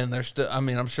 and they're still. I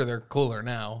mean, I'm sure they're cooler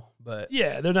now, but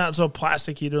yeah, they're not so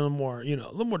plasticky. They're a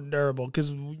little more durable.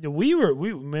 Because we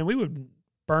would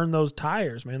burn those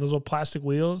tires, man. Those little plastic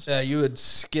wheels. Yeah, you would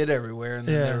skid everywhere, and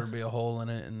then there would be a hole in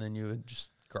it, and then you would just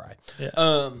cry. Yeah.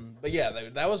 But yeah,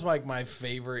 that was like my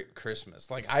favorite Christmas.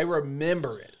 Like I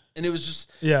remember it, and it was just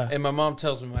And my mom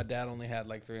tells me my dad only had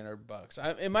like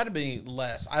 $300. It might have been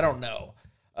less. I don't know.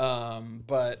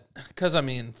 But because I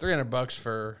mean, $300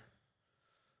 for,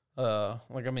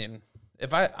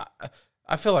 if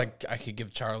I feel like I could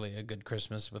give Charlie a good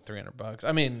Christmas with $300.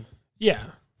 I mean, yeah.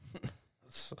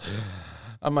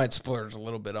 I might splurge a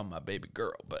little bit on my baby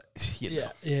girl, but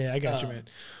Yeah, I got you, man.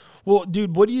 Well,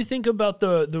 dude, what do you think about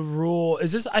the rule?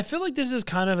 Is this? I feel like this is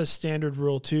kind of a standard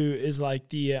rule too. Is like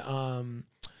the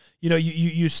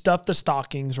you stuff the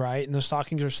stockings, right? And the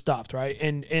stockings are stuffed, right?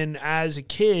 And as a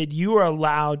kid, you are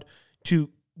allowed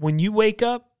to, when you wake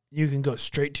up, you can go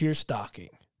straight to your stocking.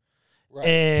 Right.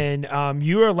 And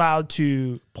you are allowed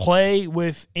to play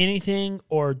with anything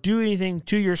or do anything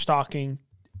to your stocking.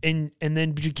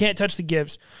 But you can't touch the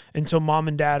gifts until mom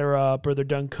and dad are up or they're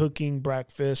done cooking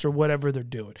breakfast or whatever they're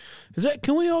doing.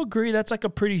 Can we all agree that's like a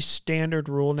pretty standard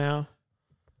rule now?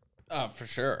 For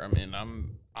sure. I mean,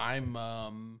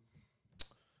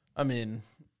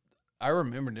 I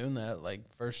remember doing that like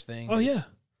first thing. Oh yeah.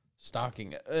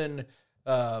 Stocking. And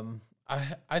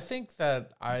I think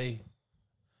that I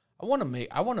want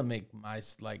to make my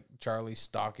like Charlie's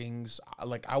stockings.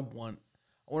 Like I want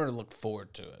her to look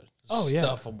forward to it. Oh, yeah.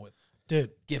 Stuff them with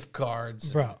gift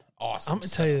cards. Bro, awesome. I'm going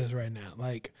to tell you this right now.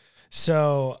 Like,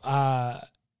 so,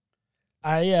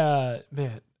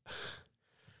 man,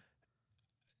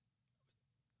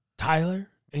 Tyler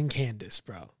and Candace,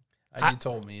 bro. You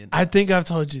told me. I think I've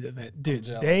told you that, man. Dude,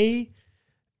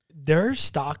 their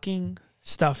stocking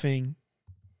stuffing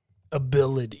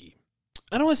ability.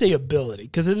 I don't want to say ability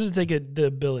because it doesn't take the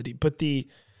ability, but the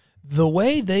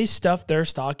way they stuff their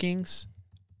stockings,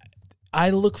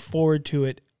 I look forward to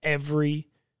it every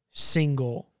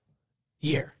single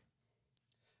year.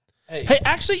 Hey,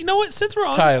 actually, you know what? Since we're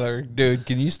on Tyler, dude,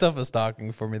 can you stuff a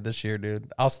stocking for me this year, dude?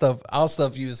 I'll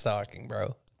stuff you a stocking,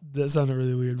 bro. That sounded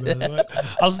really weird, by the way.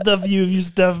 I'll stuff you if you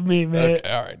stuff me, man. Okay,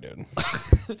 all right, dude.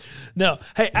 No,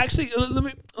 hey, actually, let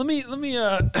me.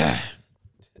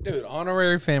 Dude,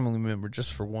 honorary family member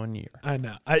just for 1 year. I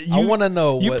know. I want to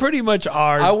know. You pretty much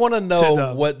are. I want to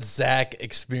know what Zach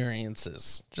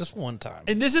experiences just one time.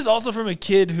 And this is also from a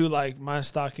kid who, like, my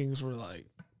stockings were like,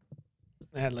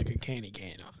 they had like a candy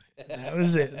cane on it. That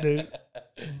was it, dude.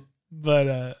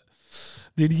 But,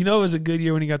 dude, it was a good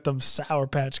year when he got them Sour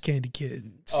Patch candy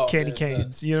canes.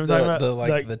 You know what I'm talking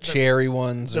about? The cherry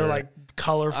ones. They're like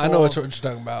colorful. I know what you're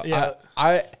talking about. Yeah.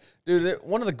 Dude,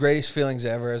 one of the greatest feelings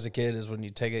ever as a kid is when you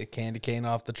take a candy cane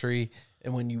off the tree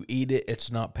and when you eat it,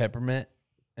 it's not peppermint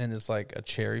and it's like a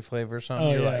cherry flavor or something.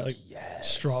 Oh, You're yeah, like,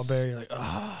 yes. Strawberry, like,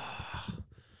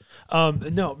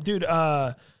 no, dude. You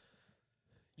know,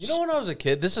 when I was a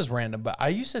kid, this is random, but I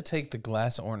used to take the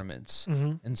glass ornaments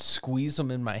and squeeze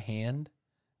them in my hand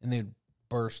and they'd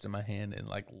burst in my hand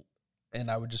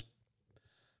and I would just,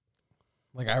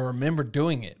 like, I remember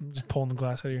doing it. Just pulling the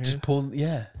glass out of your hand. Just pulling,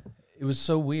 yeah. It was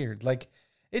so weird. Like,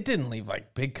 it didn't leave,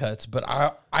 like, big cuts, but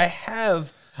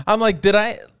I'm like,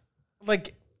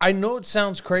 I know it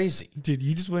sounds crazy. Dude,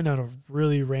 you just went on a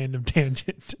really random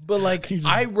tangent. But, like,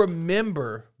 I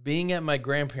remember being at my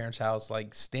grandparents' house,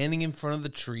 like, standing in front of the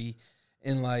tree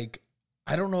and, like,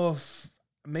 I don't know if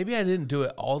maybe I didn't do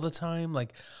it all the time.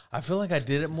 Like, I feel like I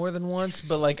did it more than once,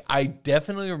 but like I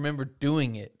definitely remember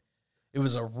doing it. It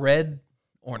was a red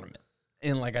ornament,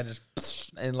 and like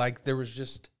and like there was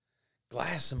just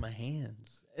glass in my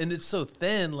hands, and it's so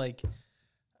thin. Like,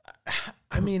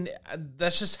 I mean,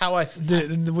 that's just how I.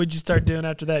 Dude, what'd you start doing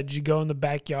after that? Did you go in the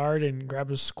backyard and grab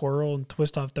a squirrel and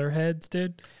twist off their heads,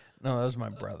 dude? No, that was my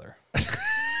brother.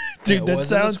 Dude, it that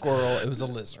wasn't sounds a squirrel. It was a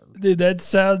lizard. Dude, that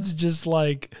sounds just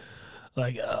like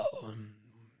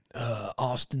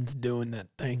Austin's doing that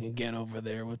thing again over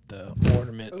there with the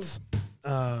ornaments.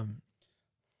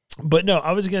 But no,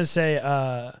 I was gonna say.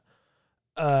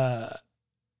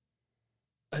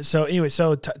 So anyway,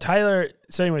 Tyler.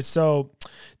 So anyway, so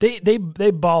they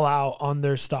ball out on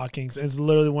their stockings. It's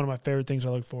literally one of my favorite things I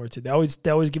look forward to. They always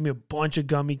give me a bunch of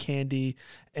gummy candy.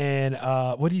 And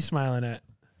what are you smiling at?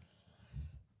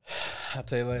 I'll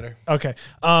tell you later. Okay.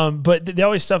 But they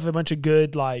always stuff a bunch of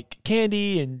good like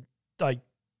candy and like,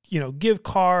 you know, gift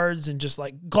cards and just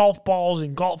like golf balls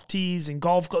and golf tees and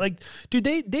like, dude,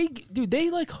 they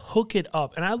like hook it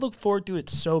up, and I look forward to it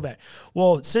so bad.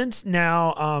 Well, since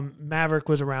now Maverick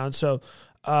was around, so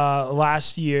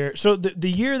last year, so the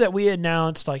year that we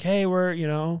announced like, hey, we're, you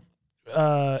know,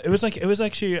 it was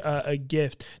actually a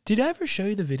gift. Did I ever show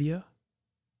you the video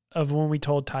of when we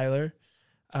told Tyler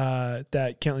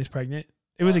that Kentley's pregnant?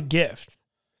 It was a gift.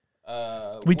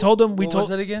 We told him. What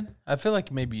was it again? I feel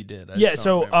like maybe you did. Because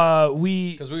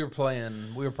we were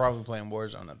probably playing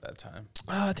Warzone at that time.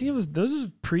 I think this was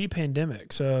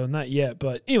pre-pandemic, so not yet.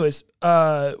 But anyways,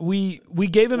 we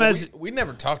gave him we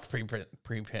never talked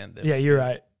pre-pandemic. Yeah, you're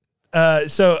right.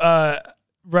 So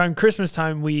around Christmas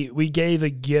time, we gave a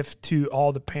gift to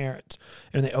all the parents,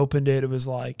 and they opened it. It was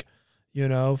like, you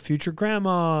know, future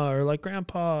grandma or like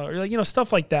grandpa or like, you know,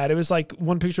 stuff like that. It was like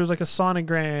one picture was like a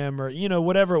sonogram or, you know,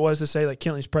 whatever it was to say like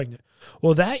Kentley's pregnant.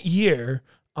 Well, that year,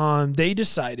 they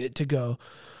decided to go,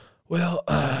 well,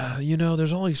 you know,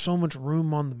 there's only so much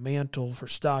room on the mantle for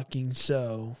stockings.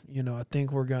 So, you know, I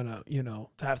think we're going to, you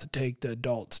know, have to take the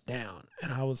adults down.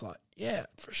 And I was like, yeah,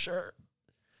 for sure.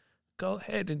 Go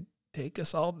ahead and take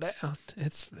us all down.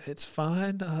 It's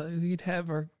fine. We'd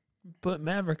put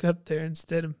Maverick up there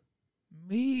instead of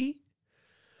me.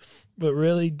 But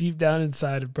really deep down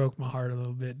inside, it broke my heart a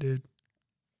little bit, dude.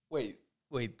 Wait,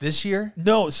 this year?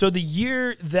 No, so the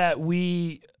year that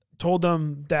we told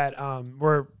them that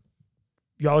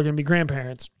y'all are gonna be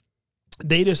grandparents,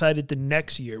 they decided the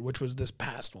next year, which was this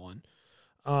past one,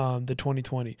 the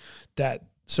 2020, that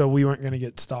so we weren't gonna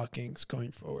get stockings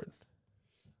going forward.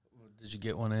 Did you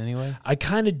get one anyway? I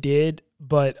kind of did,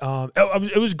 but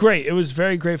it was great. It was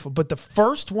very grateful. But the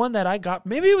first one that I got,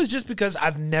 maybe it was just because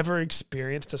I've never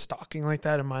experienced a stocking like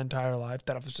that in my entire life,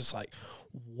 that I was just like,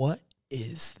 what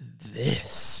is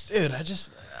this?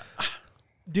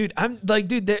 Dude, I'm like,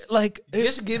 dude, they're like,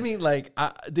 just give me like,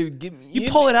 dude, give me. You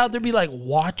pull it out, there'd be like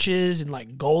watches and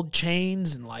like gold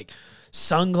chains and like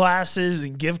sunglasses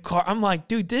and gift card. I'm like,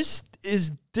 dude, this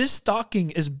stocking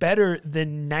is better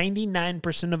than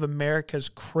 99% of America's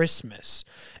Christmas.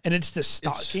 And it's the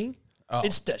stocking.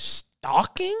 It's the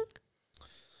stocking.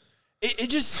 It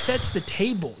just sets the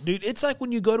table, dude. It's like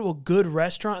when you go to a good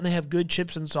restaurant and they have good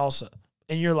chips and salsa.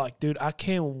 And you're like, dude, I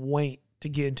can't wait to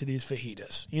get into these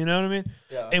fajitas. You know what I mean?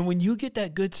 Yeah. And when you get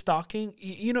that good stocking,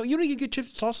 you know, you don't get good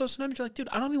chips and salsa. Sometimes you're like, dude,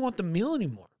 I don't even want the meal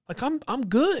anymore. Like, I'm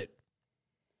good.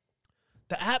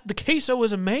 The queso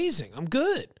was amazing. I'm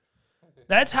good.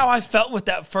 That's how I felt with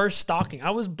that first stocking.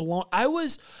 I was blown. I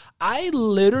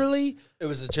literally. It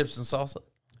was the chips and salsa.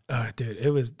 Dude, it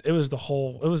was the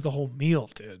whole meal,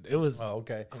 dude. It was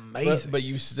amazing. But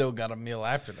you still got a meal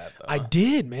after that, though. I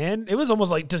did, man. It was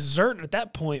almost like dessert at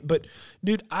that point. But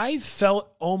dude, I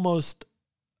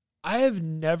have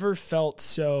never felt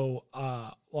so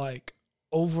like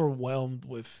overwhelmed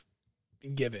with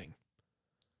giving.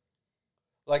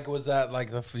 Like, was that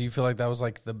like do you feel like that was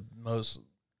like the most,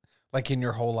 like in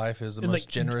your whole life, is the most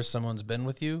generous someone's been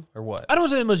with you, or what? I don't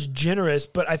say the most generous,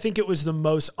 but I think it was the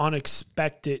most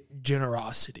unexpected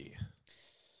generosity.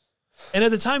 And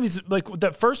at the time, he's like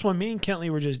that first one, me and Kentley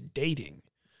were just dating.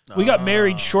 We got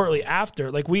married shortly after.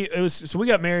 Like we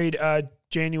got married early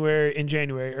January.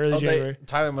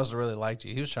 Tyler must have really liked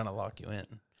you. He was trying to lock you in.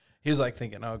 He was like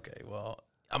thinking, okay, well,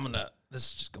 this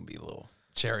is just gonna be a little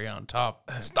cherry on top.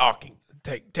 Stalking.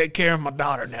 Take care of my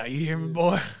daughter now. You hear me,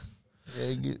 boy?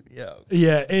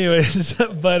 Yeah. Anyways,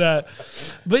 but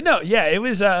no, yeah, it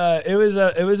was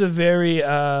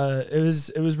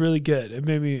really good. It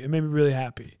made me really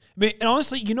happy. I mean, and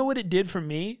honestly, you know what it did for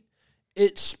me?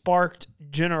 It sparked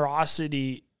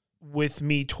generosity with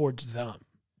me towards them.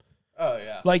 Oh,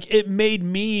 yeah. Like, it made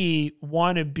me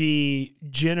want to be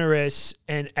generous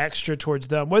and extra towards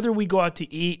them. Whether we go out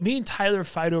to eat, me and Tyler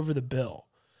fight over the bill.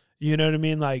 You know what I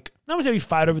mean? Like, not gonna say we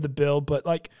fight over the bill, but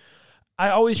like,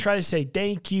 I always try to say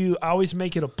thank you. I always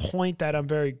make it a point that I'm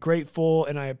very grateful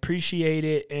and I appreciate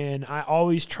it. And I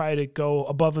always try to go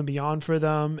above and beyond for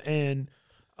them. And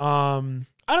I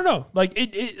don't know. Like,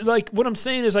 like what I'm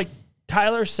saying is, like,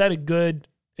 Tyler set a good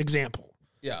example.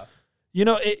 Yeah. You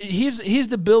know, he's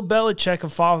the Bill Belichick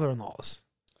of father-in-laws.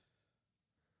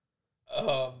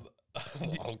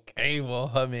 Okay,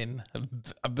 well, I mean,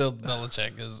 Bill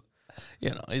Belichick is,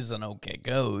 he's an okay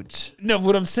coach. No,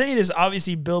 what I'm saying is,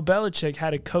 obviously Bill Belichick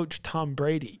had to coach Tom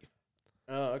Brady.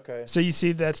 Oh, okay. So you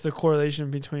see that's the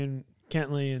correlation between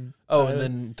Kentley and Tyler. And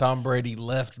then Tom Brady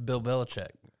left Bill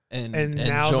Belichick and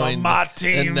now he's joined on my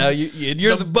team. And now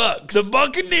you're the Bucks. The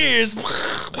Buccaneers.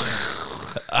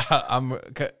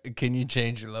 Can you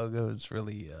change your logo? It's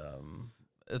really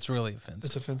offensive.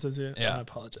 It's offensive to you? Yeah. I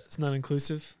apologize. It's not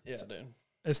inclusive. Yeah, dude.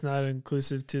 It's not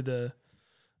inclusive to the.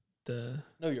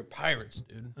 No, you're Pirates,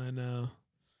 dude. I know.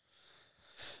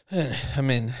 I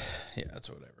mean, yeah, it's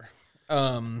whatever.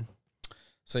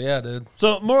 So yeah, dude.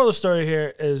 So moral of the story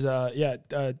here is,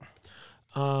 okay,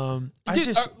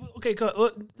 since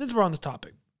we're on this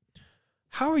topic,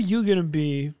 how are you gonna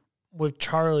be with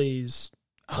Charlie's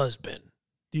husband?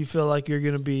 Do you feel like you're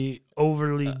gonna be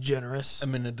overly generous? I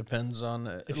mean, it depends on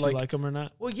if you like him or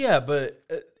not. Well, yeah, but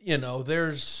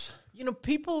there's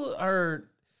people are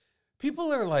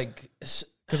like.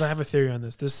 Because I have a theory on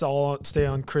this. This all stay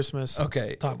on Christmas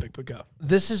topic, but go.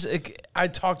 I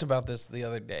talked about this the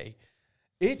other day.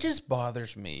 It just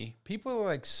bothers me. People are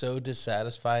like so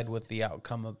dissatisfied with the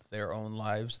outcome of their own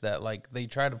lives that like they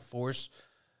try to force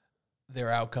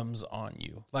their outcomes on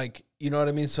you. Like, you know what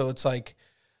I mean? So it's like,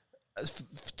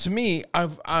 to me,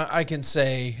 I can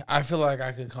say, I feel like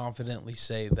I could confidently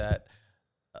say that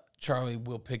Charlie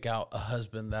will pick out a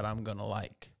husband that I'm going to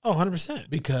like. Oh, 100%.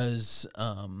 Because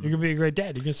you're going to be a great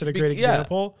dad. You're going to set a great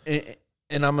example.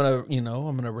 And I'm going to, I'm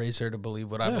going to raise her to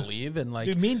believe what I believe. And like,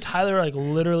 dude, me and Tyler are like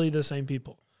literally the same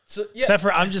people. So, yeah. Except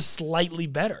for I'm just slightly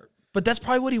better. But that's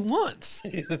probably what he wants.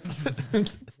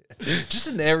 Just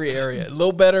in every area. A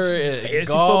little better at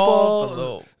fantasy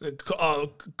golf, football,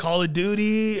 Call of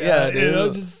Duty. Yeah,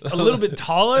 just a little bit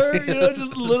taller.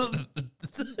 Just a little.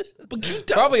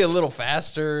 Probably a little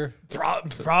faster.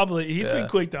 Probably. He's pretty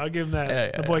quick though. I'll give him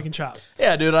that. The boy can chop.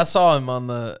 Yeah, dude. I saw him on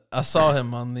the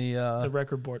the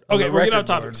record board. Okay, we're getting off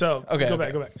topic. Board. So go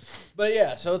back. But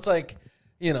yeah, so it's like,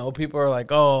 people are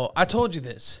like, oh, I told you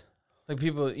this. Like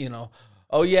people,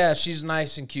 oh yeah, she's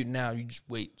nice and cute now. You just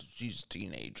wait till she's a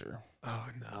teenager. Oh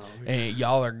no. And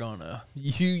y'all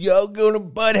gonna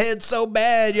butt heads so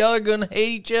bad. Y'all are gonna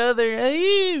hate each other.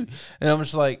 And I'm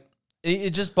just like, it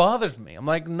just bothers me. I'm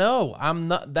like, no, I'm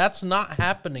not. That's not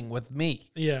happening with me.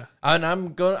 Yeah. And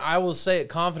I will say it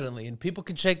confidently, and people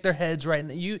can shake their heads right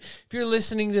now. If you're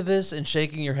listening to this and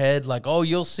shaking your head like, oh,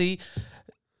 you'll see,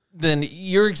 then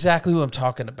you're exactly who I'm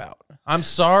talking about. I'm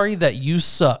sorry that you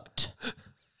sucked.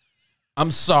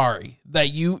 I'm sorry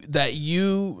that your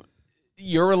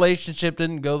relationship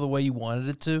didn't go the way you wanted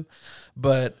it to,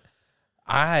 but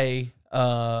I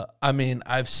mean,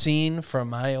 I've seen from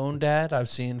my own dad, I've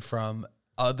seen from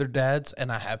other dads,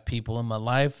 and I have people in my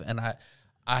life, and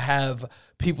I have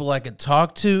people I can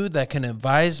talk to that can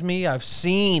advise me. I've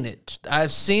seen it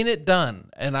done,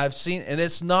 and and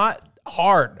it's not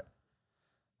hard.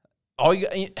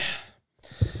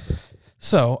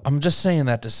 So I'm just saying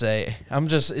that to say,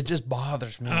 it just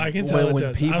bothers me. I can tell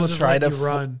when people try to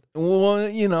run.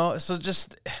 Well, so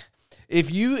just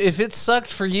if it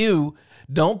sucked for you,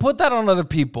 don't put that on other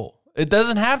people. It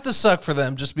doesn't have to suck for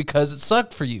them just because it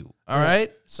sucked for you. All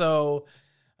right. So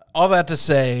all that to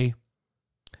say,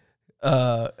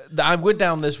 I went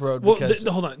down this road because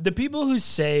hold on. The people who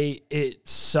say it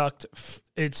sucked,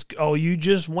 you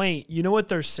just wait. You know what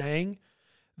they're saying?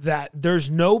 That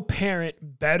there's no parent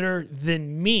better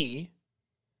than me,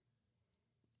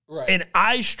 right? And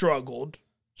I struggled,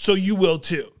 so you will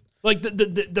too. Like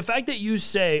the fact that you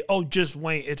say, "Oh, just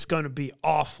wait, it's going to be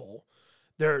awful."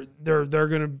 They're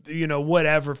going to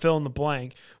whatever, fill in the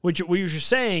blank. What you're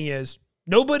saying is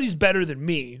nobody's better than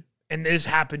me, and this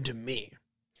happened to me,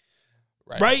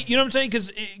 right? You know what I'm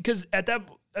saying? Because at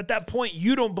that point,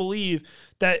 you don't believe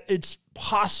that it's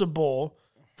possible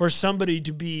for somebody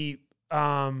to be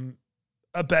a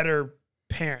better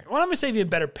parent. Well, I'm going to say be a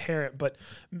better parent, but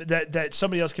that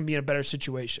somebody else can be in a better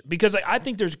situation. Because I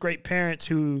think there's great parents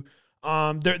who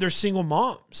they're single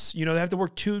moms. They have to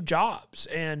work 2 jobs,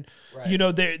 and I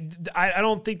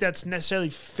don't think that's necessarily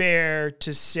fair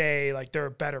to say like they're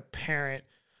a better parent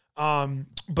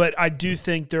But I do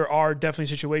think there are definitely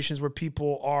situations where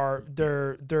people are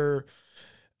they're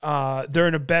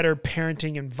in a better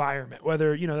parenting environment,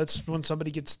 whether, that's when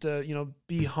somebody gets to,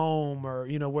 be home, or,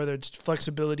 whether it's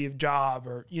flexibility of job,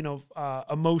 or,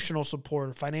 emotional support,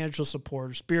 or financial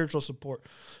support, or spiritual support.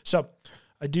 So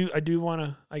I do want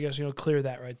to, I guess, clear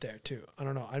that right there too. I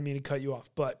don't know. I didn't mean to cut you off,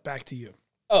 but back to you.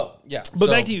 Oh, yeah. But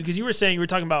back to you, because you were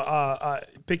talking about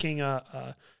picking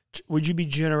would you be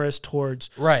generous towards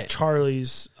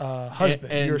Charlie's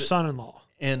husband, and your son-in-law?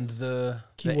 And the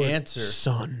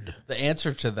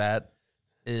answer to that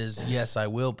is yes, I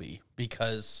will be,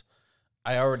 because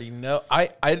I already know.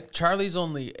 Charlie's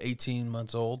only 18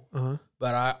 months old,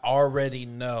 but I already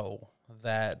know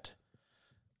that.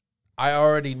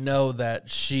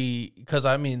 She, because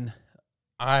I mean,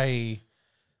 I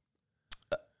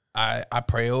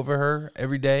pray over her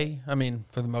every day. I mean,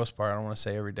 for the most part, I don't want to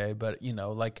say every day, but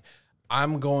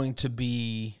I'm going to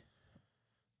be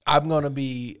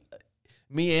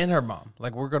me and her mom.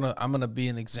 Like I'm going to be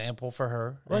an example for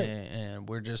her. Right. And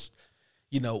we're just,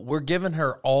 we're giving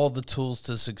her all the tools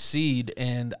to succeed.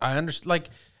 And I understand,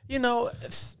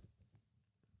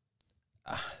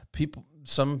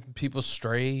 some people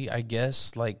stray, I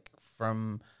guess,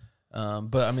 from,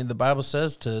 but I mean, the Bible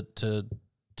says to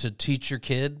teach your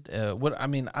kid,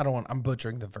 I'm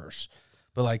butchering the verse,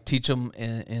 but teach them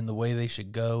in the way they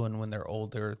should go. And when they're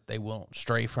older, they won't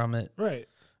stray from it. Right.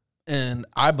 And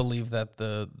I believe that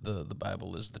the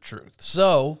Bible is the truth.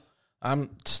 So I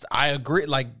agree.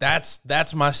 That's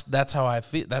how I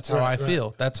feel. That's how I feel.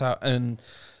 Right. That's how, and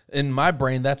in my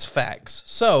brain, that's facts.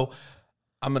 So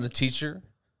I'm going to teach her.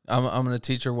 I'm going to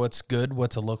teach her what's good,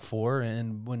 what to look for.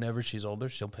 And whenever she's older,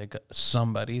 she'll pick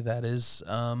somebody that is,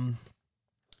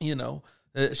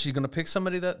 she's going to pick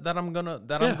somebody that I'm going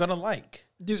to like.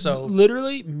 Dude, so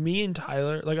literally me and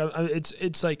Tyler,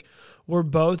 it's like, we're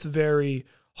both very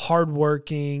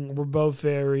hardworking. We're both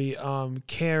very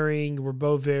caring. We're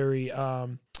both very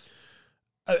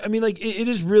it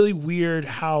is really weird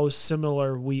how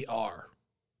similar we are.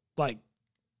 Come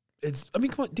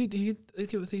on, dude.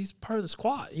 He's part of the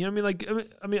squad. You know what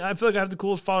I mean? I feel like I have the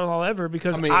coolest father-in-law ever,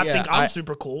 because I think I'm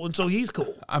super cool, and so he's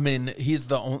cool. I mean, he's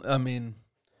the only. I mean,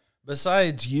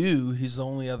 besides you, he's the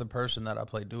only other person that I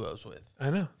play duos with.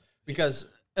 I know, because,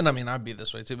 and I mean, I'd be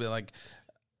this way too. But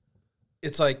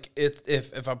it's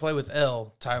if I play with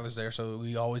L, Tyler's there, so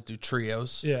we always do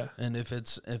trios. Yeah. And if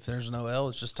there's no L,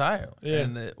 it's just Tyler. Yeah.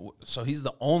 And so he's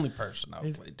the only person I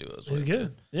would play duos with. He's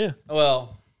good. Yeah.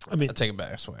 Well, I mean, I take it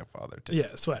back. Swag father too.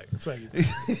 Yeah, Swaggy's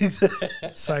nice.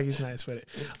 Swaggy's nice with it.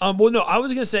 Well, no, I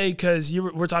was gonna say, because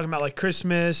we're talking about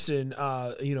Christmas and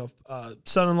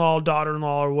son-in-law,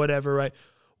 daughter-in-law, or whatever, right?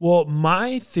 Well,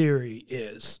 my theory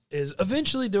is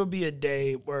eventually there will be a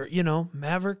day where,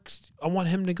 Maverick, I want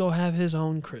him to go have his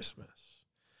own Christmas.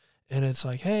 And it's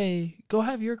hey, go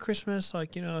have your Christmas,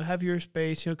 have your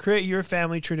space, create your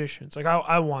family traditions.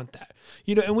 I want that,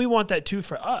 and we want that too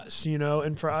for us,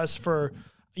 and for us,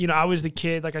 I was the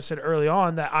kid, like I said early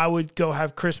on, that I would go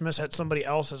have Christmas at somebody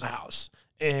else's house.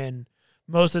 And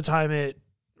most of the time it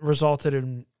resulted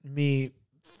in me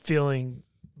feeling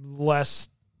less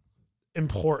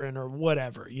important or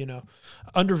whatever,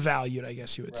 undervalued, I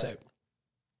guess you would say.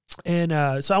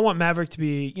 And so I want Maverick to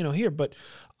be, here. But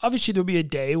obviously there'll be a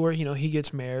day where, he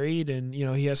gets married and,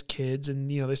 he has kids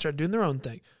and, they start doing their own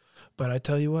thing. But I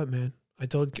tell you what, man,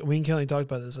 we and Kelly talked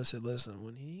about this. I said, listen,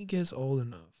 when he gets old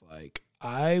enough,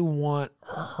 I want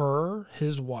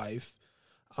his wife,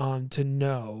 to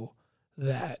know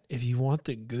that if you want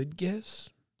the good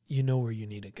gifts, you know where you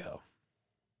need to go.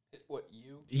 What,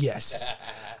 you? Yes.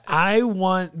 I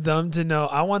want them to know.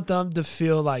 I want them to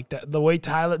feel like that. The way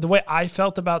I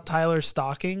felt about Tyler's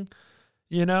stocking,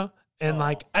 and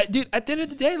dude, at the end of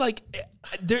the day,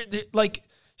 they're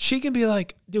she can be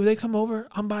dude, they come over,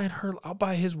 I'll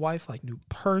buy his wife new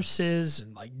purses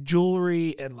and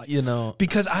jewelry and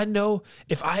because I know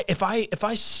if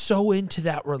I sew into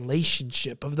that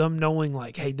relationship of them knowing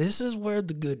hey, this is where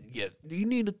the good gift, you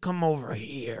need to come over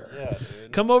here. Yeah,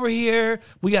 dude. Come over here.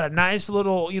 We got a nice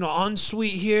little,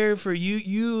 ensuite here for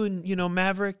you and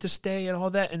Maverick to stay and all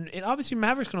that. And obviously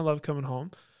Maverick's gonna love coming home.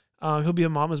 He'll be a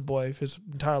mama's boy his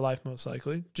entire life, most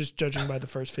likely, just judging by the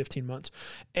first 15 months.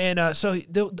 And so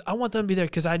I want them to be there,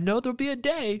 because I know there'll be a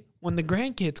day when the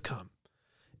grandkids come.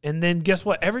 And then guess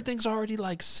what? Everything's already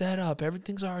set up.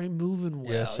 Everything's already moving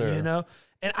well, yes, sir.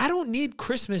 And I don't need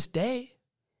Christmas Day.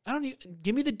 I don't even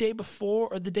give me the day before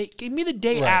or the day. Give me the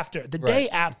day Right. after. The Right. day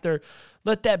after.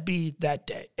 Let that be that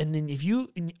day. And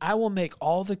then I will make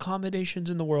all the accommodations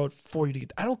in the world for you to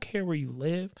get. I don't care where you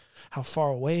live, how far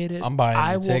away it is. I'm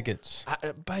buying the tickets.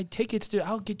 Buy tickets, dude.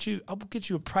 I'll get you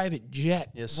a private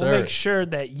jet. Yes, We'll sir. make sure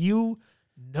that you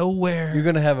know where. You're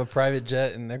gonna have a private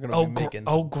jet, and they're gonna be making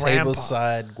some Grandpa.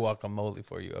 tableside guacamole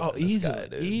for you. Up in the sky,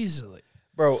 dude. Easily.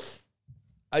 Bro.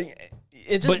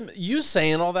 You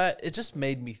saying all that, it just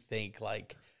made me think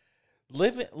like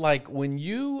living like when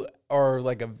you are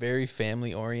like a very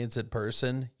family oriented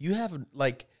person, you have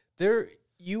like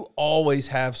you always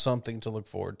have something to look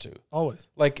forward to. Always.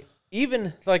 Like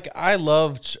even like I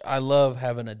love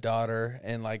having a daughter,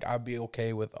 and like I'd be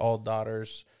okay with all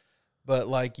daughters. But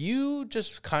like you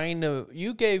just gave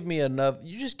me a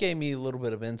little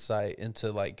bit of insight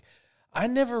into like I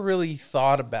never really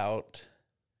thought about,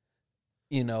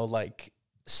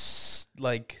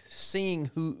 like seeing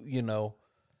who,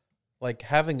 like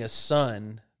having a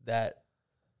son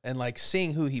and like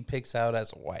seeing who he picks out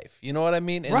as a wife. You know what I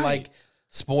mean? And Right. like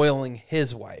spoiling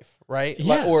his wife, right?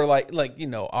 Yeah. Like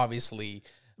obviously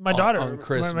My on daughter,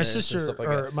 Christmas my and sister, stuff like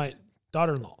or that. my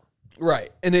daughter-in-law.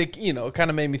 Right. And it, it kind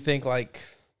of made me think like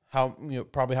how,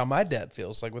 probably how my dad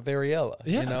feels like with Ariella,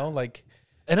 Yeah. like,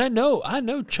 And I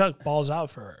know Chuck balls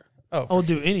out for her. oh, I'll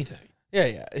do anything.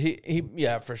 yeah.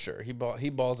 Yeah, for sure. He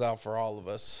balls out for all of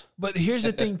us. But here's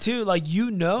the thing too, like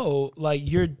like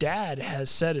your dad has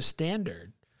set a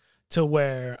standard to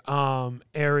where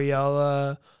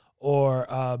Ariella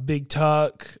or Big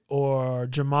Tuck or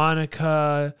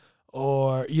Germanica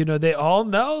or they all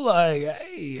know like,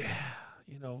 hey,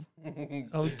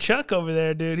 Chuck over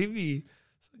there, dude, he'd be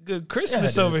good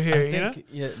Christmas Yeah, dude. over here, I think,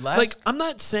 yeah, like I'm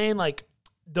not saying like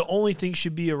the only thing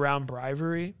should be around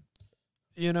bribery,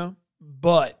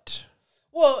 but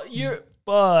well,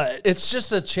 but it's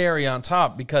just a cherry on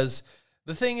top, because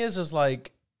the thing is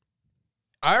like,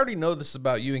 I already know this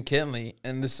about you and Kenley,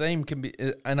 and the same can be,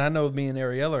 and I know me and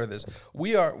Ariella are this.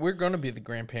 We're going to be the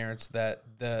grandparents that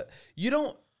you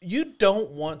don't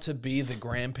want to be the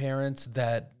grandparents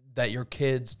that your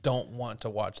kids don't want to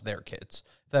watch their kids.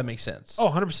 If that makes sense. Oh,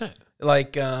 100%.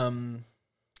 Like,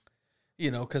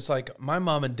 because like my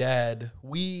mom and dad,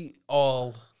 we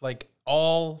all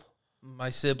my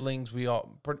siblings,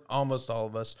 almost all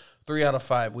of us, 3 out of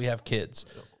 5, we have kids.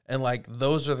 And like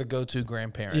those are the go-to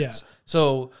grandparents. Yeah.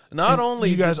 So not only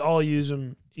you guys all use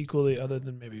them equally, other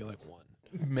than maybe like one.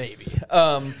 maybe,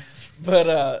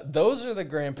 but those are the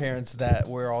grandparents that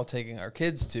we're all taking our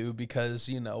kids to, because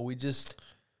we just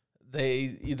they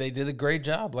did a great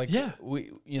job. Like Yeah.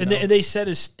 and They set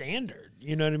a standard.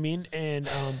 You know what I mean?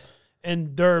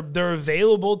 And they're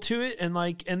available to it, and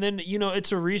then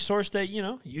it's a resource that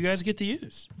you guys get to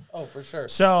use. oh, for sure.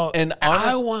 So And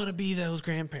I want to be those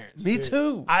grandparents. Me dude.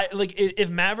 too. I like if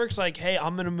Maverick's like, hey,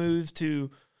 I'm gonna move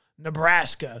to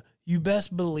Nebraska. You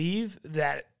best believe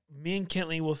that me and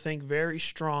Kentley will think very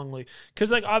strongly, because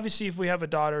like obviously if we have a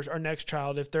daughter, our next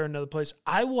child, if they're in another place,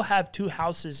 I will have 2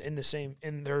 houses in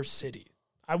their city.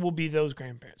 I will be those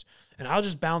grandparents, and I'll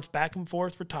just bounce back and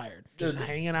forth, retired, just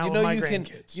hanging out with my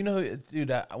grandkids. Dude,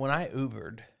 when I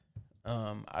Ubered,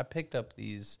 I picked up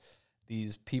these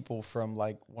people from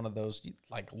like one of those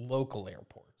like local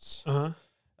airports.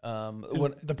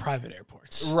 The private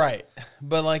airports. Right.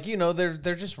 But like,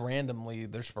 they're just randomly,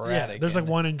 they're Yeah, sporadic. there's like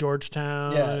and- one in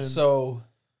Georgetown. Yeah. and- So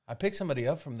I picked somebody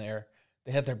up from there.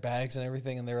 They had their bags and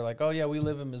everything, and they were like, "Oh yeah, we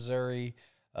live in Missouri."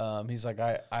 He's like,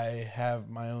 I have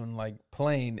my own like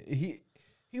plane.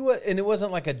 He was, and it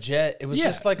wasn't like a jet. It was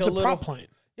just like it's a a little prop plane.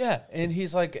 Yeah. And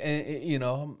he's like,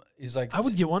 he's like, I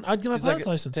would get one. I'd get my he's pilot's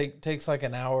like, license. takes like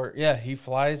an hour. Yeah, he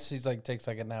flies. He's like, takes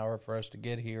like an hour for us to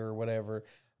get here or whatever.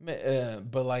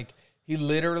 But like, he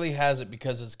literally has it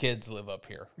because his kids live up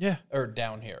here. Yeah. Or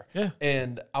down here. Yeah.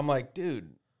 And I'm like, dude,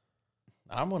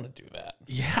 I'm gonna do that.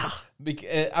 Yeah.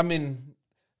 I mean,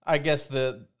 I guess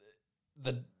the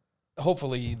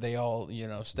hopefully they all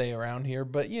stay around here.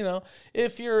 But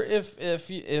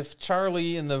if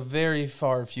Charlie in the very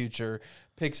far future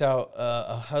picks out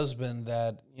a husband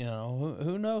that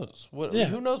who knows what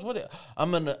who knows what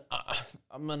I'm an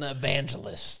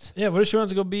evangelist. Yeah. What if she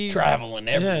wants to go be Traveling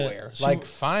everywhere, she- like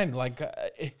fine, like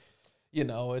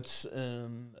it's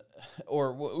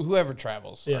or whoever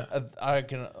travels. Yeah. I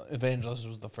can. Evangelist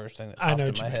was the first thing that I popped know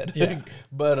in what my you head. mean. Yeah.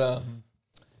 But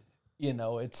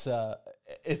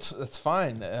it's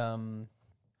fine.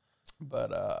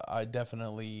 But I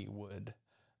definitely would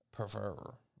prefer.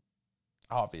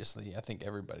 Obviously, I think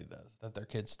everybody does that their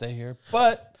kids stay here,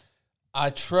 but I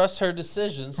trust her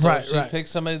decision. So if she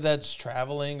picks somebody that's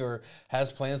traveling or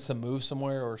has plans to move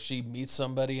somewhere, or she meets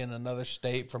somebody in another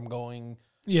state from going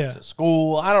to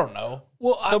school. I don't know.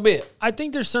 Well, so be it. I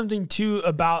think there's something too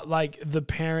about like the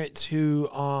parents who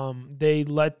they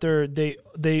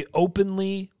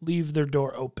openly leave their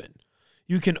door open.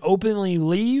 You can openly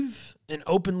leave and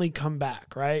openly come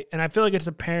back, right? And I feel like it's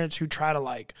the parents who try to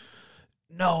like,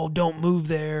 no, don't move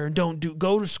there,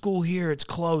 go to school here, it's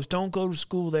close. Don't go to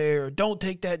school there, don't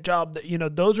take that job.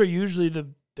 That those are usually the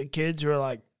kids who are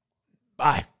like,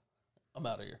 bye, I'm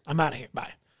out of here.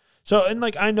 Bye. So, and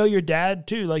like, I know your dad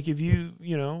too. Like, if you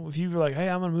were like, hey,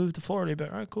 I'm going to move to Florida, you'd be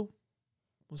like, all right, cool.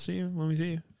 We'll see you when we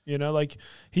see you. Like,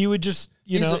 he would just,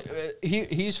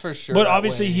 he's for sure. But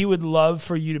obviously, he would love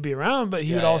for you to be around, but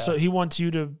he would also, he wants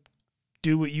you to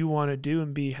do what you want to do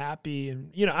and be happy.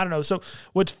 And, I don't know. So,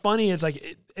 what's funny is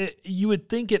like, you would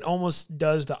think it almost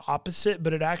does the opposite,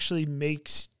 but it actually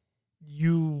makes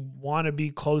you want to be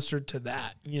closer to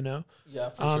that, Yeah,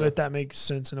 for sure. If that makes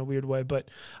sense in a weird way. But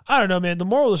I don't know, man. The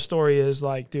moral of the story is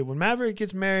like, dude, when Maverick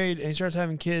gets married and he starts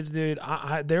having kids, dude,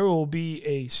 there will be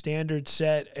a standard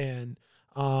set, and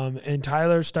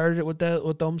Tyler started it with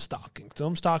them stockings.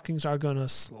 Them stockings are gonna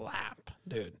slap,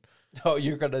 dude. Oh,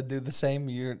 you're gonna do the same.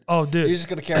 Dude, you're just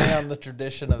gonna carry on the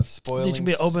tradition of spoiling.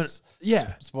 Be open.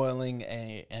 Yeah, spoiling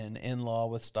an in-law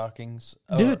with stockings,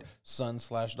 dude.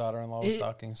 Son/daughter-in-law with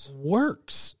stockings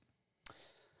works.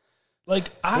 Like,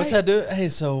 what's that do? Hey,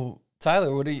 so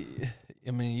Tyler, what do you? I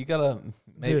mean, you gotta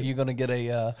maybe you're gonna get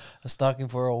a stocking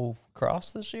for old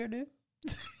Cross this year, dude.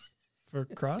 For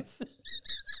Cross?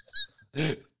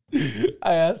 I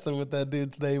asked him what that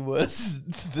dude's name was.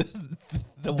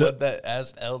 the one that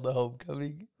asked Elle to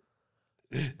homecoming.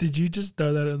 Did you just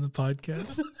throw that on the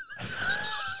podcast?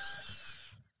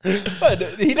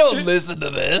 But he don't listen to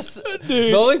this.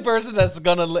 Dude. The only person that's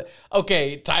gonna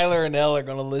Tyler and Elle are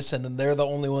gonna listen, and they're the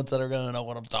only ones that are gonna know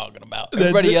what I'm talking about.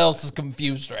 Everybody else is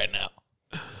confused right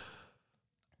now.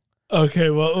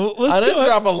 Okay, well, I didn't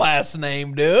drop a last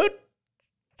name, dude.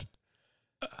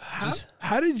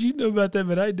 How did you know about that?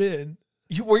 But I did.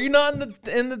 Were you not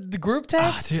in the group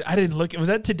text? Oh, dude, I didn't look. Was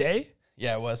that today?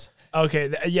 Yeah, it was.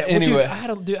 Okay, yeah. Anyway,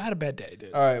 well, dude, I had a bad day,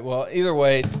 dude. All right. Well, either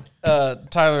way,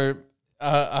 Tyler.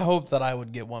 I hope that I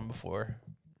would get one before,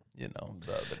 the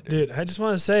other dude. Dude, I just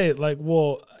want to say, like,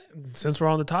 since we're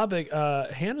on the topic,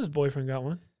 Hannah's boyfriend got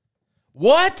one.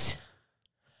 What?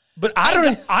 But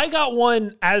I got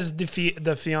one as the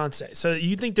fiance. So do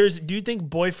you think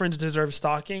boyfriends deserve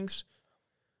stockings,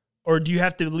 or do you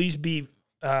have to at least be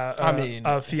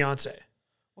a fiance?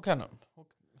 What kind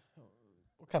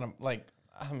of like?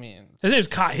 I mean, his name's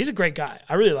Kai. He's a great guy.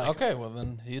 I really like him. Okay, well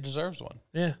then he deserves one.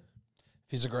 Yeah.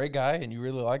 If he's a great guy and you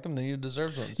really like him, then he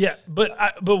deserves one. Yeah, but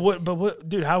what,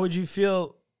 dude? How would you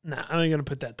feel? Nah, I'm not gonna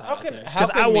put that thought out there.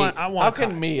 Because I want. How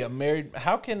can me, a married?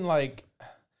 How can like?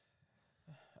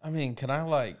 I mean, can I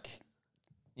like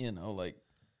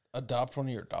adopt one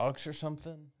of your dogs or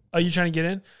something? Oh, you trying to get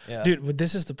in? Yeah, dude. But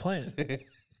this is the plan.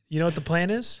 You know what the plan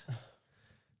is?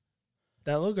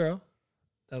 That little girl,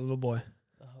 that little boy.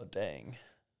 Oh dang!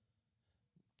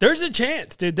 There's a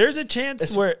chance, dude. There's a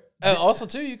chance where. Also,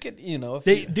 too, you could,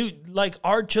 dude, like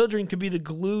our children could be the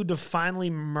glue to finally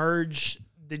merge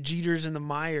the Jeters and the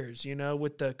Myers,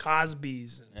 with the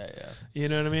Cosbys. Yeah. You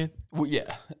know what I mean? Well,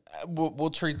 yeah,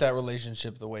 we'll treat that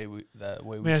relationship the way we Let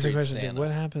me ask you a question, Santa. dude. What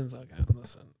happens? Okay,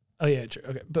 listen. Oh yeah, true.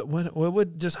 Okay, but what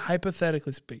would, just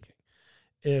hypothetically speaking,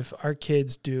 if our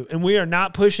kids do, and we are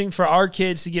not pushing for our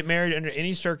kids to get married under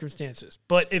any circumstances,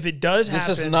 but if it does happen,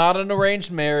 this is not an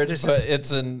arranged marriage, but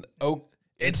it's an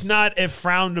It's not a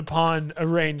frowned upon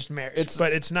arranged marriage,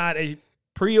 but it's not a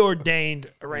preordained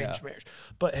arranged marriage.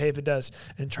 But hey, if it does,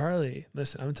 and Charlie,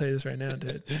 listen, I'm gonna tell you this right now,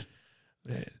 dude.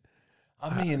 Man,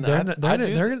 I mean, they're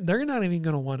not even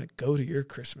gonna want to go to your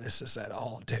Christmases at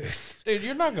all, dude. Dude,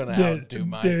 you're not gonna outdo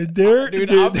mine. Dude,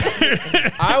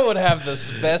 I would have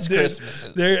the best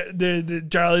Christmases.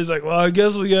 Charlie's like, well, I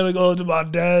guess we gotta go to my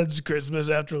dad's Christmas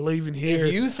after leaving here.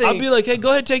 If you think, I'll be like, hey, go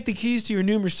ahead and take the keys to your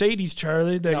new Mercedes,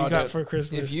 Charlie, that you got for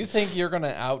Christmas. If you think you're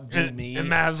gonna outdo me, and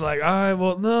Mav's like, all right,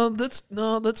 well,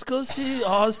 let's go see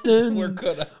Austin. We're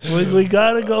gonna we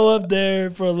gotta go up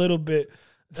there for a little bit.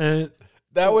 And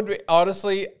that would be,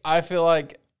 honestly, I feel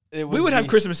like we would have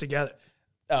Christmas together.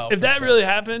 Oh, if that really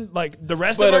happened, like the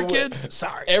rest of our kids,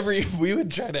 sorry. We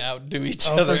would try to outdo each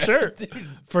other. For sure.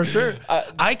 For sure.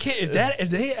 I can't, if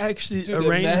they actually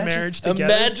arrange marriage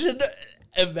together.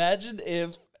 Imagine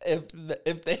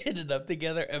if they ended up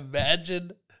together.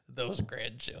 Imagine those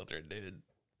grandchildren, dude.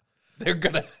 They're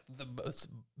going to have the most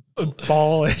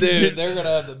ball. Dude, they're going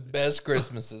to have the best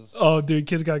Christmases. Oh, dude,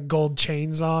 kids got gold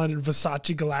chains on and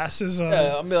Versace glasses on.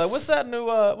 Yeah, I'll be like, what's that new,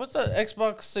 what's the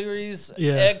Xbox Series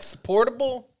X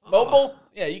portable? Mobile?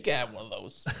 Yeah, you can have one of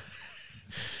those.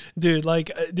 dude.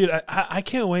 Like, dude, I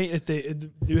can't wait if they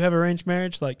do have arranged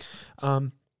marriage. Like,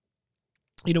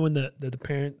 you know, when the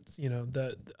parents, you know,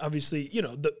 obviously, you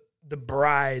know, the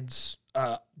bride's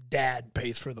dad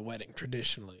pays for the wedding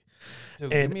traditionally.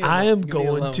 Dude, And I am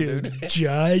going to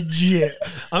judge it.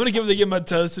 I'm going to give my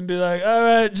toast and be like, all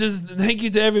right, just thank you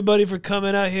to everybody for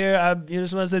coming out here. I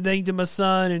just want to say thank you to my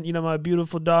son and, you know, my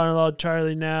beautiful daughter-in-law,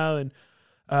 Charlie, now.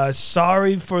 And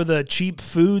sorry for the cheap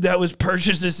food that was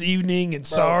purchased this evening. And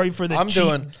sorry for the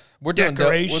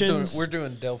decorations. We're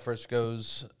doing Del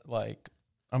Frisco's, like,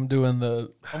 I'm going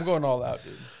all out,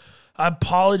 dude. I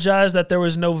apologize that there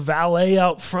was no valet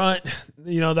out front.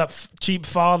 You know, that cheap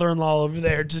father-in-law over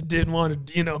there just didn't want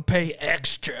to, you know, pay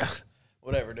extra.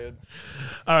 Whatever, dude.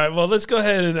 All right, well, let's go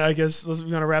ahead and I guess we're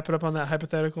going to wrap it up on that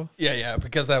hypothetical. Yeah,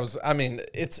 because that was, I mean,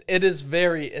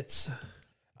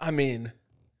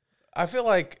 I feel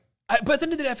like. But at the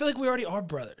end of the day, I feel like we already are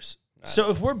brothers. So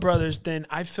if we're brothers, then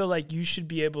I feel like you should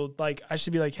be able, like, I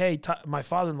should be like, hey, my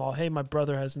father-in-law, hey, my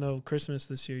brother has no Christmas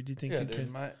this year. Do you think you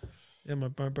can? Yeah, my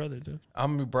brother, dude.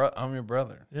 I'm your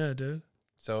brother. Yeah, dude.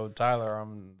 So Tyler,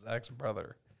 I'm Zach's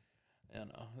brother. You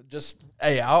know, just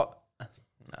hey, I was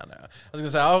gonna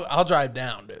say I'll drive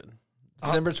down, dude.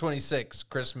 December 26th,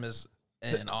 Christmas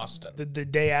in Austin. The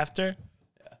day after.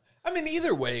 Yeah, I mean,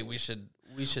 either way, we should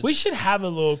have a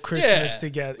little Christmas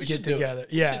together. Get together.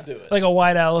 Yeah, we should do it. Like a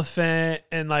white elephant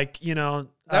and like, you know,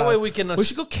 that way we can. We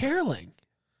should go caroling.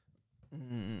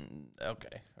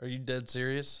 Okay. Are you dead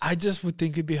serious? I just would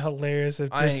think it'd be hilarious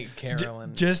if I ain't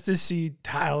caroling. Just to see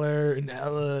Tyler and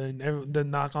Ella and everyone, the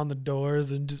knock on the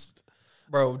doors and just.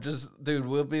 Bro, dude,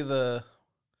 we'll be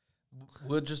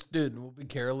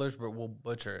carolers, but we'll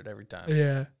butcher it every time.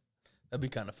 Yeah. That'd be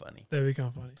kind of funny.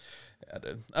 Yeah,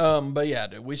 dude. But yeah,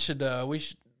 dude, we should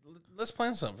let's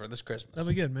plan something for this Christmas. That'd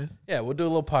be good, man. Yeah, we'll do a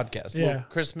little podcast. Yeah. Little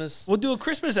Christmas. We'll do a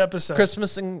Christmas episode.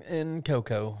 Christmas in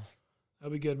Cocoa.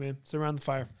 That'd be good, man. It's around the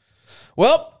fire.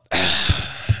 Well,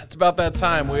 it's about that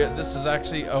time. This is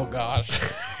actually, oh gosh.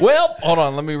 Well, hold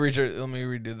on. Let me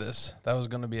redo this. That was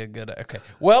going to be a good. Okay.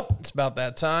 Well, it's about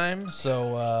that time.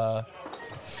 So,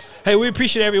 hey, we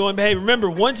appreciate everyone. But hey, remember,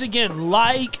 once again,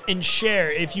 like and share.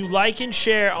 If you like and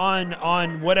share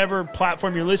on whatever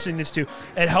platform you're listening this to,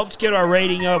 it helps get our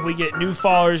rating up. We get new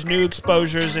followers, new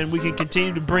exposures, and we can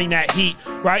continue to bring that heat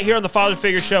right here on the Father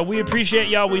Figure Show. We appreciate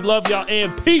y'all. We love y'all. And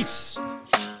peace.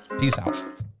 Peace out.